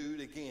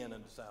renewed again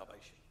unto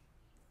salvation.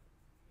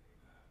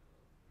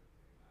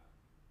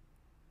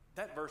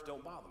 That verse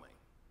don't bother me.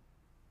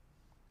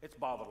 It's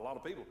bothered a lot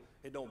of people.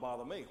 It don't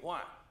bother me.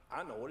 Why?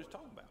 I know what it's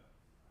talking about.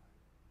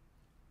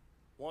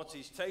 Once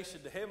he's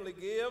tasted the heavenly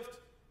gift,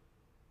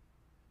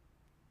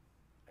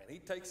 he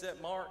takes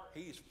that mark,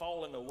 he's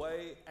fallen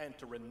away, and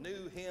to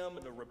renew him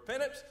into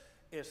repentance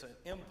is an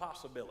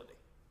impossibility.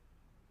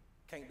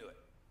 Can't do it.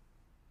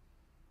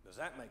 Does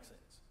that make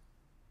sense?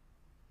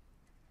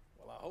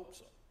 Well, I hope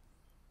so.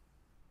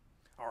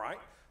 All right,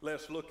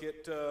 let's look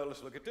at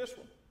this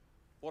one.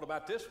 What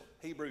about this one?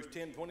 Hebrews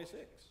 10:26.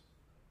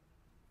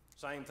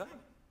 Same thing.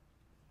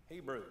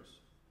 Hebrews.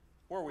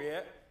 Where are we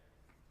at?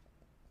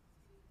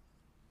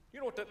 You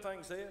know what that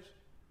thing says?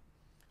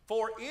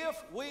 For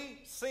if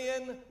we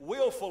sin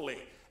willfully,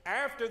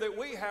 after that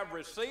we have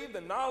received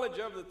the knowledge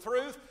of the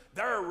truth,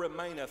 there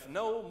remaineth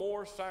no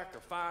more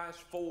sacrifice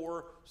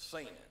for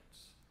sins.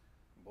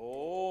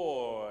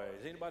 Boy,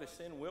 has anybody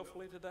sinned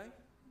willfully today?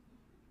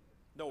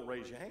 Don't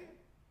raise your hand.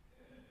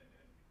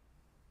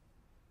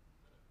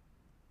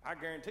 I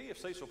guarantee if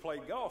Cecil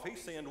played golf, he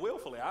sinned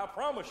willfully. I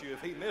promise you,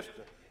 if he missed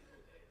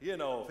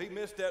if he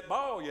missed that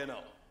ball,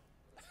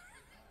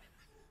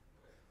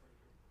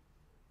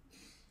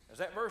 Has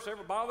that verse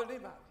ever bothered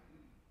anybody?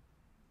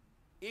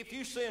 If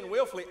you sin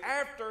willfully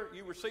after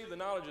you receive the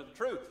knowledge of the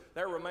truth,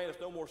 there remaineth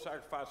no more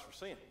sacrifice for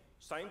sin.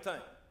 Same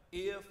thing.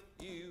 If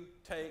you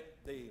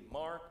take the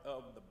mark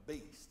of the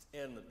beast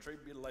in the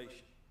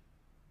tribulation,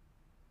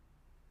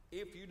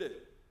 if you do,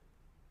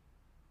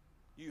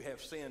 you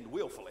have sinned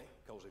willfully,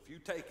 because if you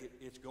take it,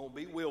 it's going to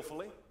be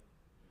willfully.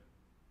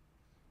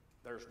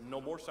 There's no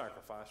more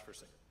sacrifice for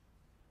sin.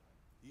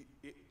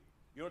 You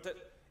know what that?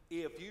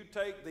 If you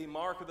take the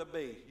mark of the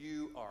beast,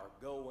 you are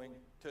going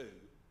to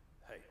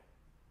hell.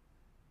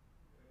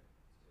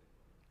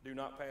 Do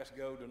not pass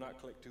go. Do not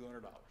collect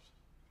 $200.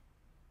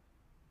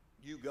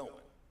 You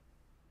going.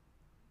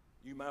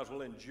 You might as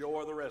well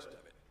enjoy the rest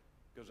of it,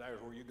 because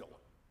there's where you're going.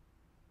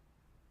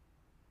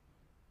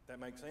 That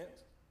make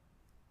sense?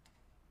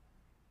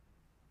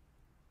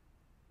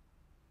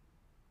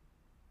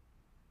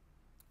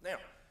 Now,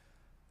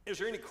 is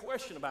there any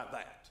question about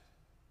that?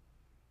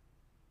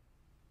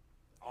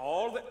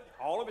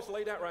 All of it's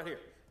laid out right here.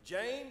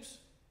 James,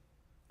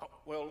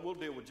 well, we'll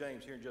deal with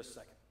James here in just a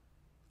second.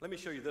 Let me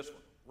show you this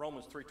one,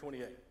 Romans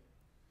 3:28.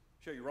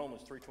 Show you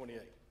Romans 3:28,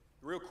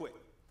 real quick.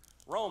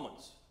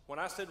 Romans, when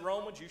I said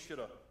Romans,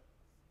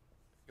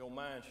 your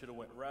mind should have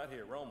went right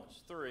here.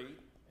 Romans 3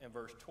 and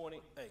verse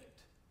 28.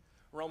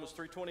 Romans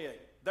 3:28.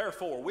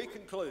 Therefore, we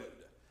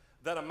conclude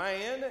that a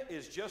man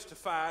is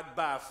justified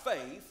by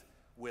faith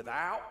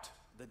without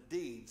the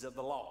deeds of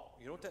the law.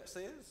 You know what that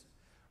says?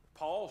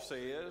 Paul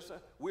says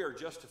we are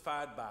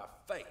justified by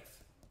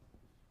faith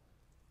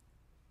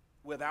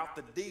without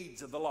the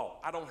deeds of the law.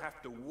 I don't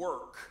have to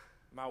work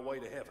my way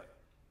to heaven.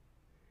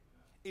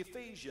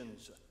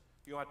 Ephesians,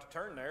 you don't have to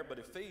turn there, but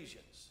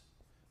Ephesians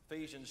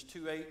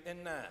 2:8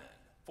 and 9.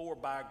 For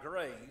by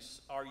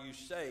grace are you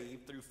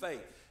saved through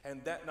faith,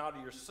 and that not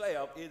of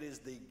yourself, it is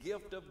the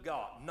gift of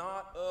God,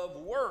 not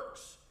of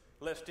works,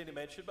 lest any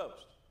man should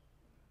boast.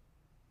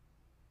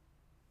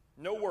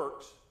 No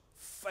works,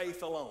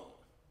 faith alone.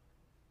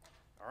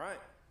 All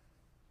right,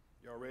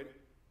 y'all ready?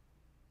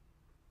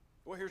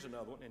 Well, here's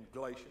another one in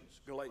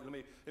Galatians. Let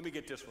me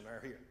get this one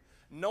right here.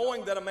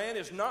 Knowing that a man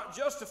is not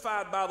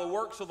justified by the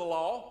works of the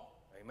law,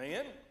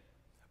 amen,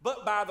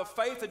 but by the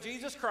faith of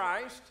Jesus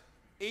Christ.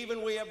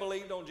 Even we have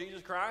believed on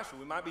Jesus Christ,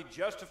 we might be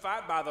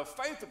justified by the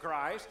faith of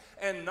Christ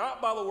and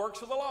not by the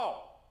works of the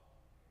law.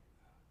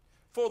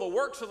 For the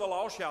works of the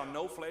law shall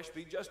no flesh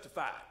be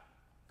justified.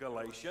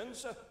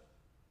 Galatians, I'll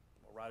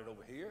write it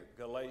over here.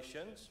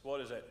 Galatians,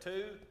 what is that,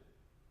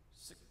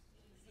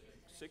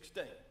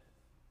 2:16.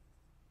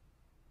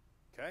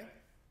 Okay?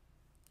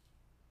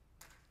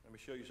 Let me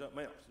show you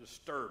something else.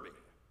 Disturbing.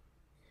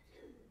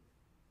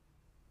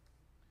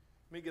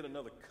 Let me get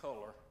another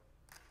color.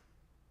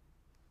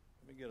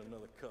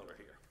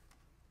 Here.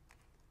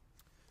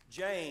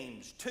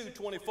 James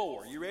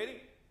 2:24. You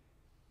ready?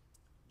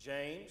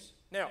 James.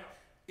 Now,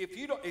 if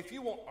you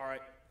want, all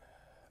right,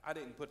 I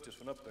didn't put this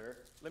one up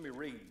there. Let me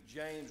read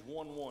James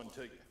 1:1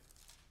 to you.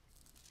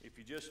 If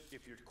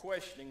you're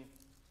questioning,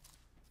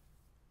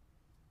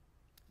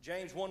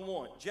 James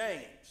 1:1.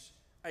 James,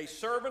 a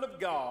servant of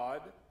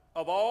God,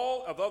 of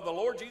the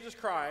Lord Jesus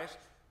Christ,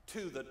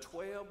 to the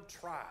 12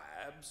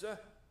 tribes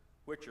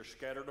which are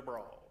scattered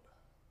abroad.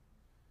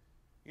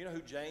 You know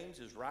who James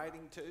is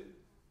writing to?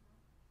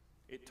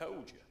 It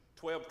told you.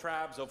 12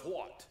 tribes of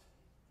what?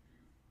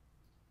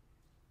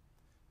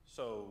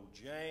 So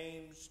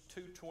James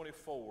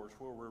 2:24 is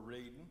where we're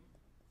reading.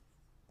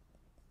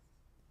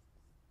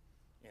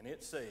 And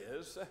it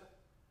says,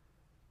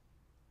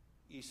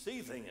 ye see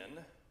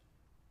then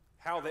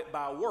how that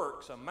by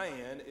works a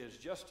man is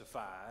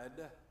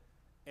justified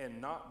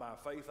and not by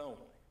faith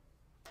only.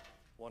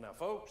 Well, now,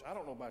 folks, I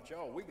don't know about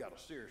y'all, we got a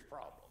serious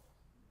problem.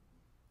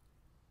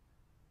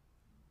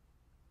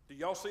 Do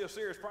y'all see a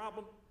serious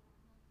problem?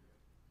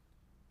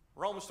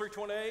 Romans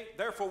 3:28,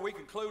 therefore we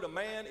conclude a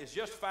man is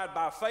justified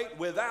by faith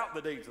without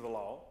the deeds of the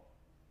law.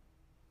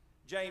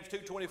 James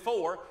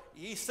 2:24,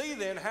 ye see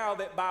then how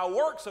that by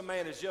works a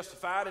man is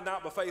justified and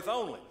not by faith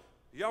only.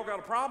 Y'all got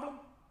a problem?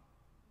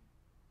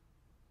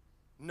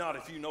 Not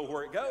if you know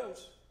where it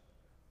goes.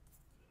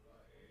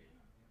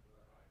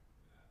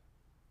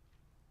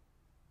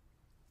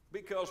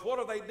 because what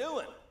are they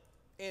doing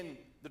in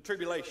the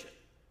tribulation?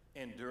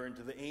 Enduring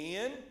to the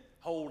end,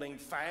 holding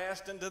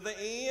fast unto the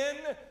end.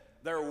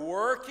 They're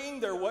working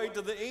their way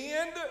to the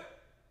end.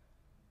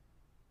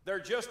 They're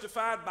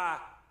justified by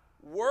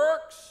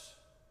works.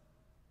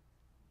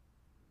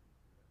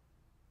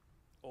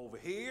 Over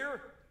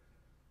here,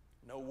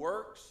 no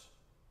works,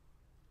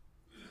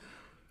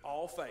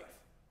 all faith.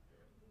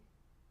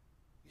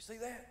 You see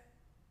that?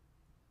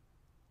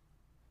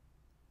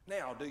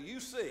 Now, do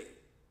you see?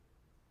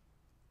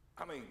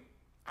 I mean,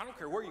 I don't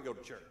care where you go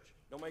to church.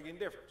 Don't make any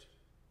difference.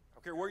 I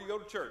don't care where you go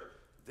to church.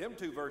 Them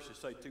two verses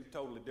say two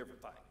totally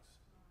different things.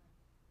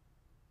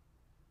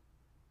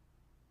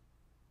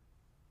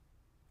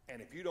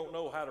 And if you don't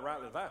know how to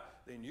rightly divide,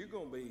 then you're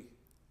going to be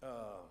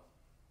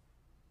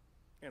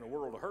in a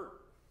world of hurt.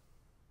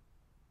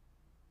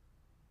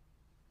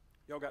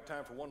 Y'all got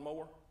time for one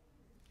more?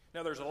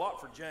 Now, there's a lot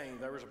for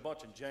James. There was a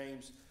bunch in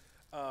James.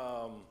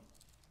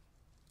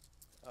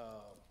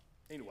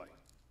 Anyway,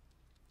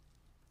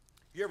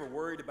 you ever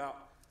worried about,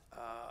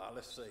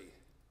 let's see,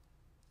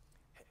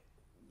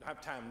 I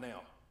have time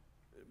now,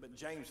 but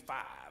James 5,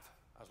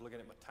 I was looking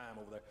at my time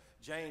over there.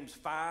 James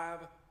 5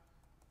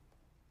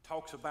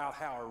 talks about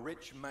how a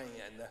rich man,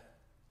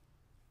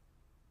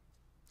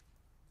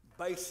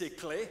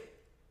 basically,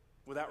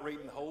 without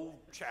reading the whole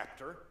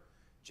chapter,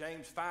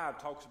 James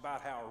 5 talks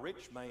about how a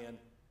rich man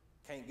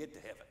can't get to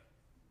heaven.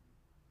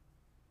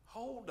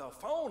 Hold the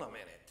phone a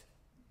minute.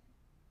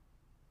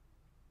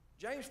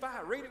 James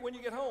 5, read it when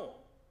you get home.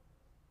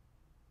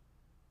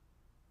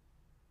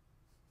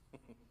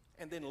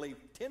 And then leave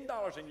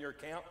 $10 in your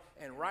account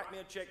and write me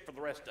a check for the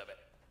rest of it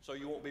so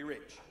you won't be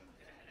rich.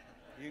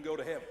 You can go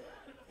to heaven.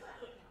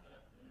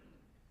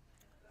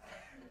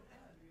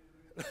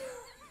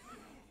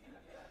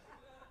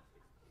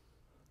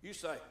 You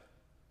say,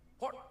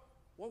 what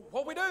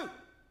we do?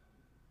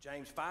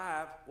 James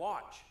 5,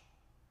 watch.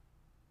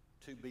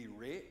 To be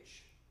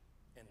rich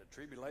in the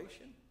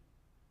tribulation,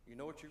 you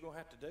know what you're going to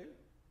have to do?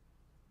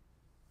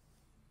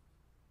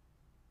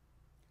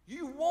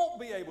 You won't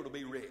be able to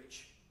be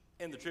rich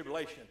in the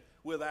tribulation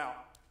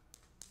without.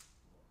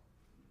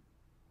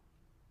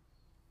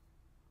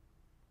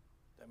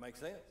 That makes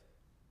sense?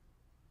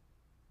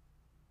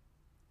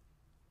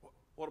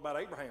 What about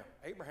Abraham?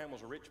 Abraham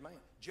was a rich man.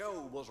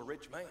 Job was a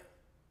rich man.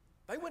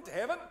 They went to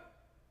heaven.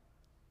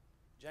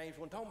 James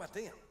wasn't talking about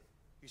them.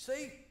 You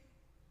see?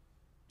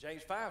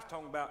 James 5 is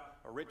talking about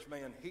a rich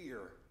man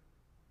here.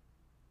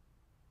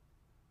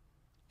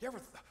 You ever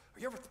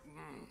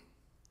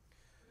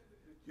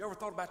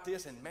thought about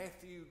this in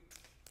Matthew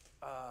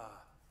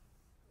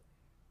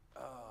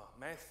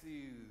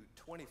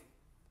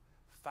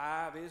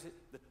 25, is it?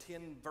 The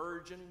 10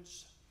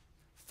 virgins.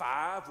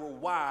 5 were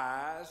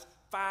wise,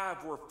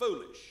 5 were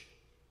foolish.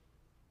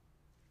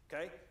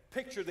 Okay?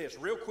 Picture this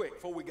real quick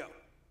before we go.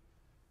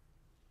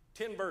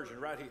 10 virgins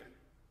right here.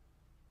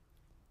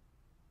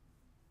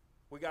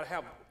 We got to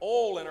have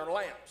oil in our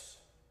lamps.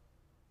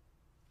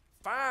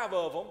 5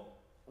 of them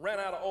ran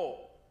out of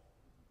oil.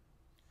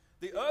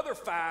 The other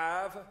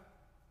 5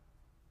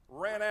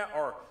 ran out,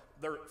 or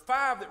the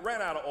 5 that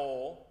ran out of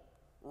oil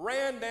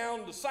ran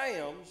down to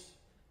Sam's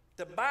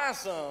to buy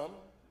some,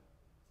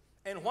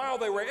 and while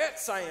they were at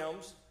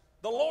Sam's,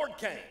 the Lord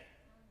came.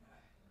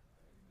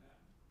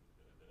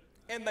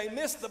 And they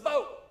missed the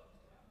boat.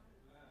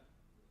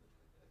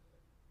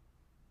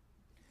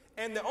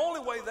 And the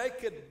only way they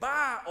could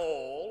buy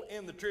oil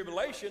in the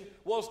tribulation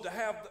was to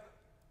have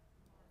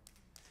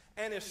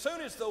and as soon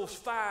as those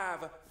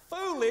 5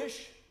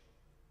 foolish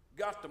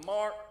got to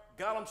Mark,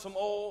 got them some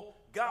oil,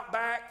 got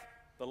back,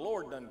 the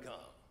Lord done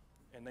come.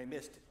 And they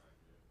missed it.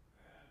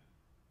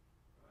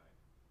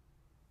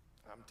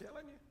 I'm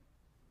telling you.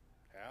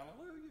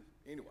 Hallelujah.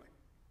 Anyway.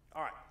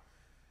 All right.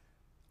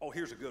 Oh,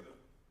 here's a good one.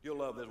 You'll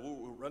love this.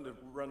 We'll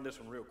run this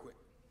one real quick.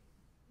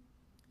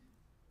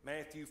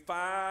 Matthew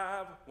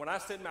 5. When I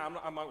said, I'm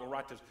not going to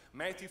write this.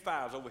 Matthew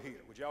 5 is over here.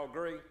 Would y'all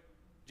agree?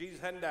 Jesus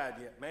hadn't died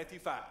yet. Matthew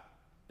 5.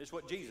 This is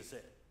what Jesus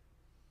said.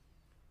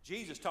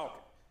 Jesus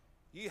talking.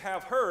 You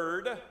have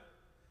heard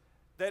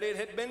that it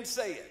had been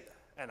said,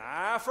 an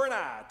eye for an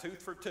eye,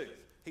 tooth for tooth.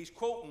 He's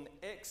quoting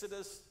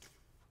Exodus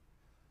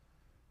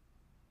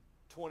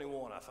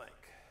 21, I think.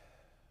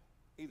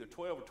 Either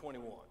 12 or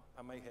 21.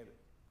 I may have it.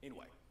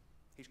 Anyway,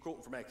 he's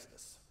quoting from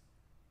Exodus.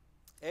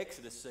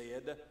 Exodus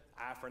said,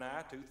 eye for an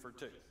eye, tooth for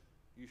tooth.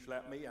 You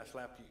slap me, I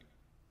slap you.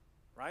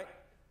 Right?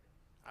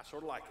 I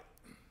sort of like it.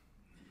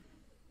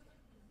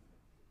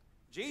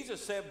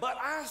 Jesus said, but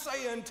I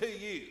say unto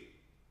you.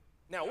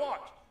 Now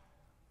watch.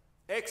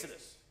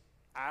 Exodus,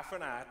 eye for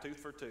an eye, tooth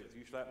for tooth.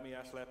 You slap me,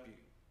 I slap you.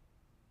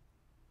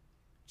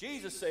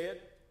 Jesus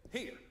said,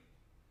 here.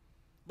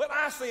 But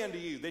I say unto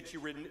you that you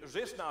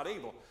resist not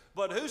evil.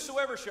 But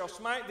whosoever shall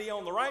smite thee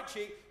on the right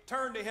cheek,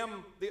 turn to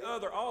him the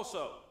other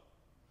also.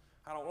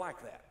 I don't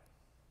like that.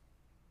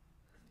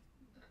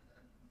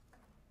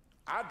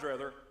 I'd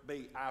rather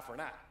be eye for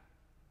an eye.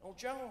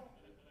 Don't y'all?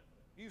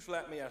 You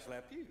slap me, I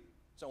slap you.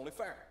 It's only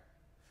fair.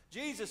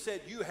 Jesus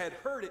said, you had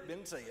heard it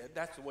been said.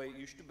 That's the way it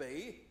used to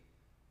be.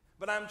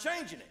 But I'm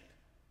changing it.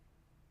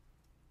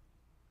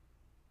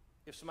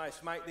 If somebody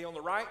smite thee on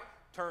the right,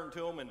 turn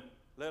to them and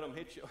let them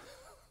hit you.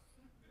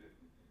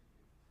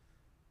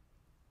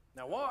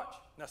 Now watch.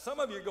 Now some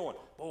of you are going,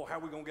 boy, how are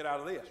we going to get out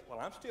of this? Well,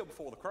 I'm still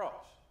before the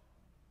cross.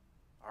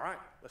 All right,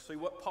 let's see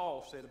what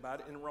Paul said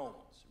about it in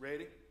Romans.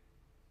 Ready?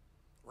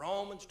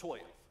 Romans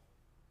 12.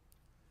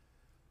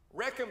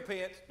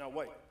 Recompense. Now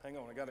wait, hang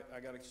on. I got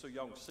it so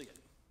y'all can see it.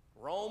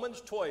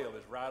 Romans 12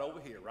 is right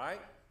over here,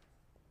 right?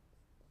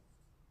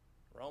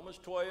 Romans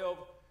 12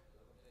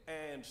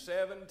 and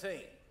 17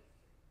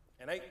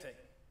 and 18.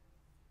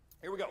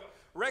 Here we go.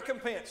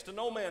 Recompense to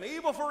no man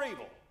evil for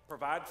evil.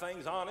 Provide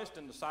things honest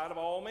in the sight of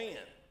all men.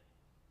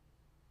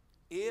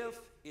 If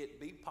it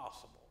be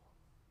possible,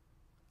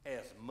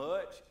 as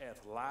much as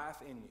life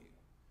in you,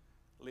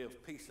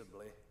 live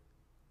peaceably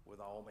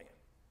with all men.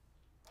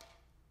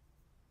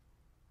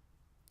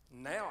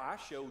 Now I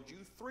showed you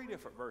 3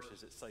 different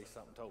verses that say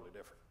something totally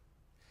different.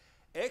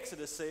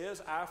 Exodus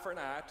says, eye for an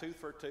eye, tooth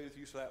for a tooth,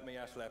 you slap me,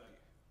 I slap you.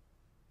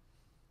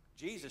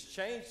 Jesus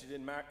changed it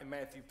in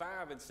Matthew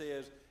 5 and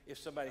says, if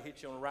somebody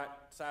hits you on the right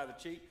side of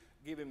the cheek,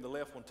 give him the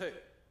left one too.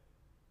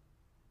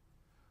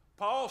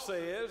 Paul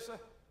says,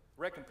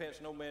 recompense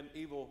no man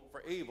evil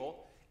for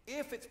evil.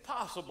 If it's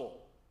possible,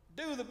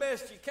 do the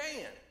best you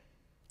can.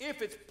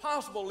 If it's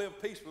possible,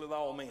 live peacefully with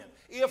all men.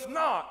 If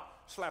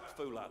not, slap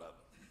the fool out of them.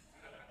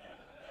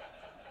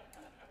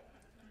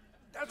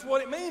 That's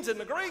what it means in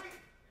the Greek.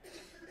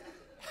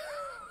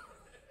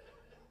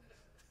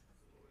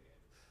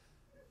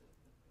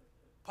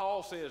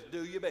 Paul says,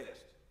 do your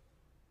best.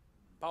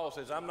 Paul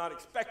says, I'm not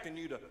expecting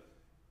you to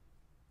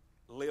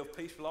live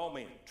peacefully with all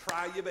men.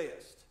 Try your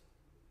best.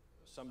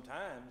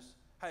 Sometimes,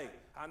 hey,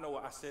 I know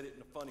I said it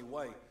in a funny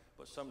way,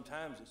 but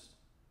sometimes it's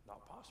not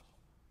possible.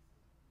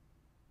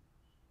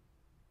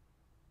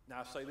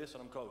 Now I say this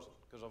and I'm closing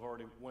because I've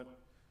already went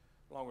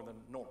longer than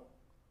normal.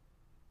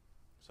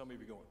 Some of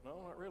you are going,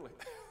 no, not really.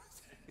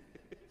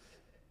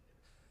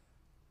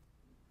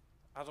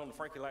 I was on the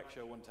Frankie Lack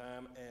show one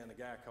time and a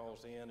guy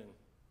calls in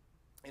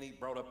and he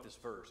brought up this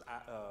verse.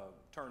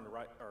 Turn the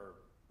right, or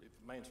if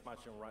a man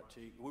smites you on the right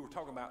cheek. We were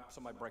talking about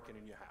somebody breaking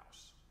in your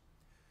house.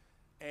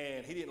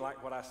 And he didn't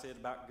like what I said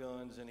about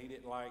guns, and he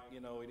didn't like, he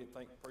didn't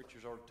think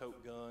preachers ought to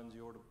tote guns,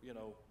 you ought to,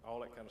 all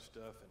that kind of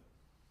stuff.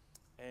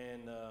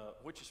 And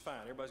which is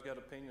fine. Everybody's got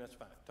an opinion, that's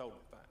fine.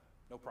 Totally fine.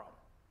 No problem.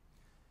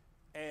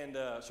 And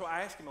so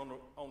I asked him on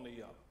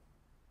the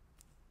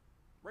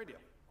radio,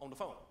 on the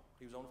phone.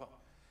 He was on the phone.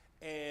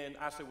 And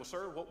I said, well,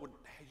 sir, what would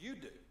you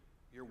do?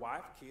 Your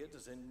wife, kids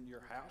is in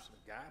your house, and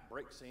a guy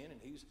breaks in, and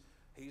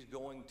he's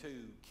going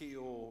to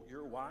kill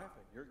your wife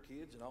and your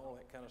kids and all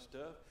that kind of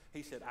stuff.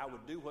 He said, I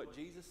would do what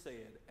Jesus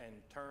said and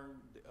turn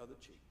the other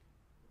cheek.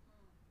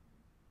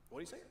 What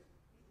he said?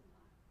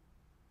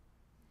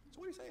 That's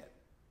what he said.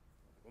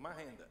 With my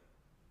hand up.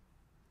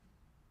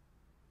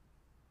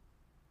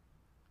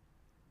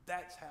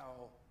 That's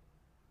how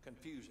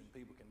confusing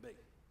people can be.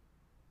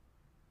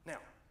 Now,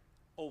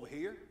 over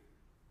here,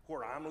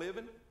 where I'm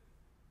living,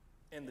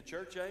 in the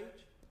church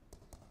age,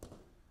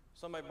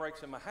 somebody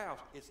breaks in my house,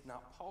 it's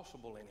not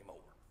possible anymore.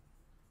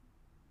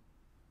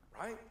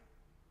 Right?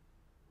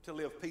 To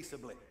live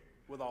peaceably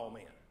with all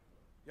men.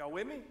 Y'all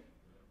with me?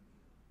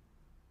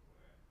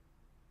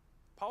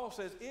 Paul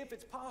says, if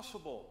it's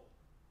possible,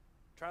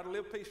 try to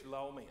live peaceably with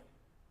all men.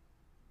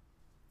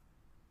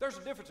 There's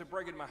a difference in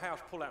breaking in my house,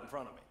 pull out in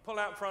front of me. Pull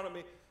out in front of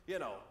me,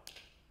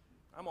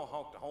 I'm going to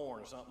honk the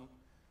horn or something.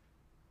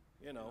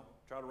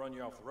 Try to run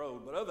you off the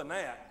road. But other than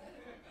that,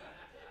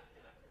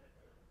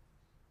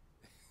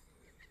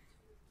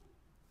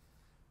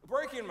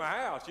 breaking in my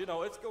house,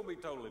 it's going to be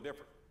totally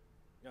different.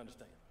 You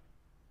understand?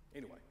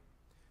 Anyway,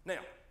 now,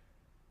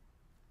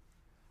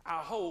 I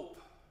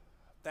hope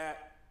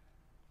that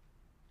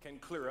can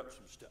clear up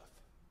some stuff.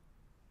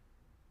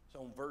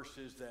 Some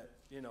verses that,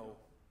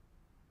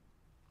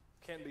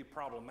 can be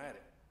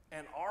problematic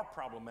and are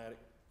problematic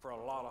for a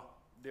lot of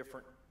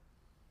different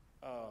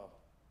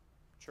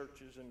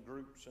churches and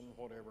groups and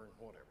whatever.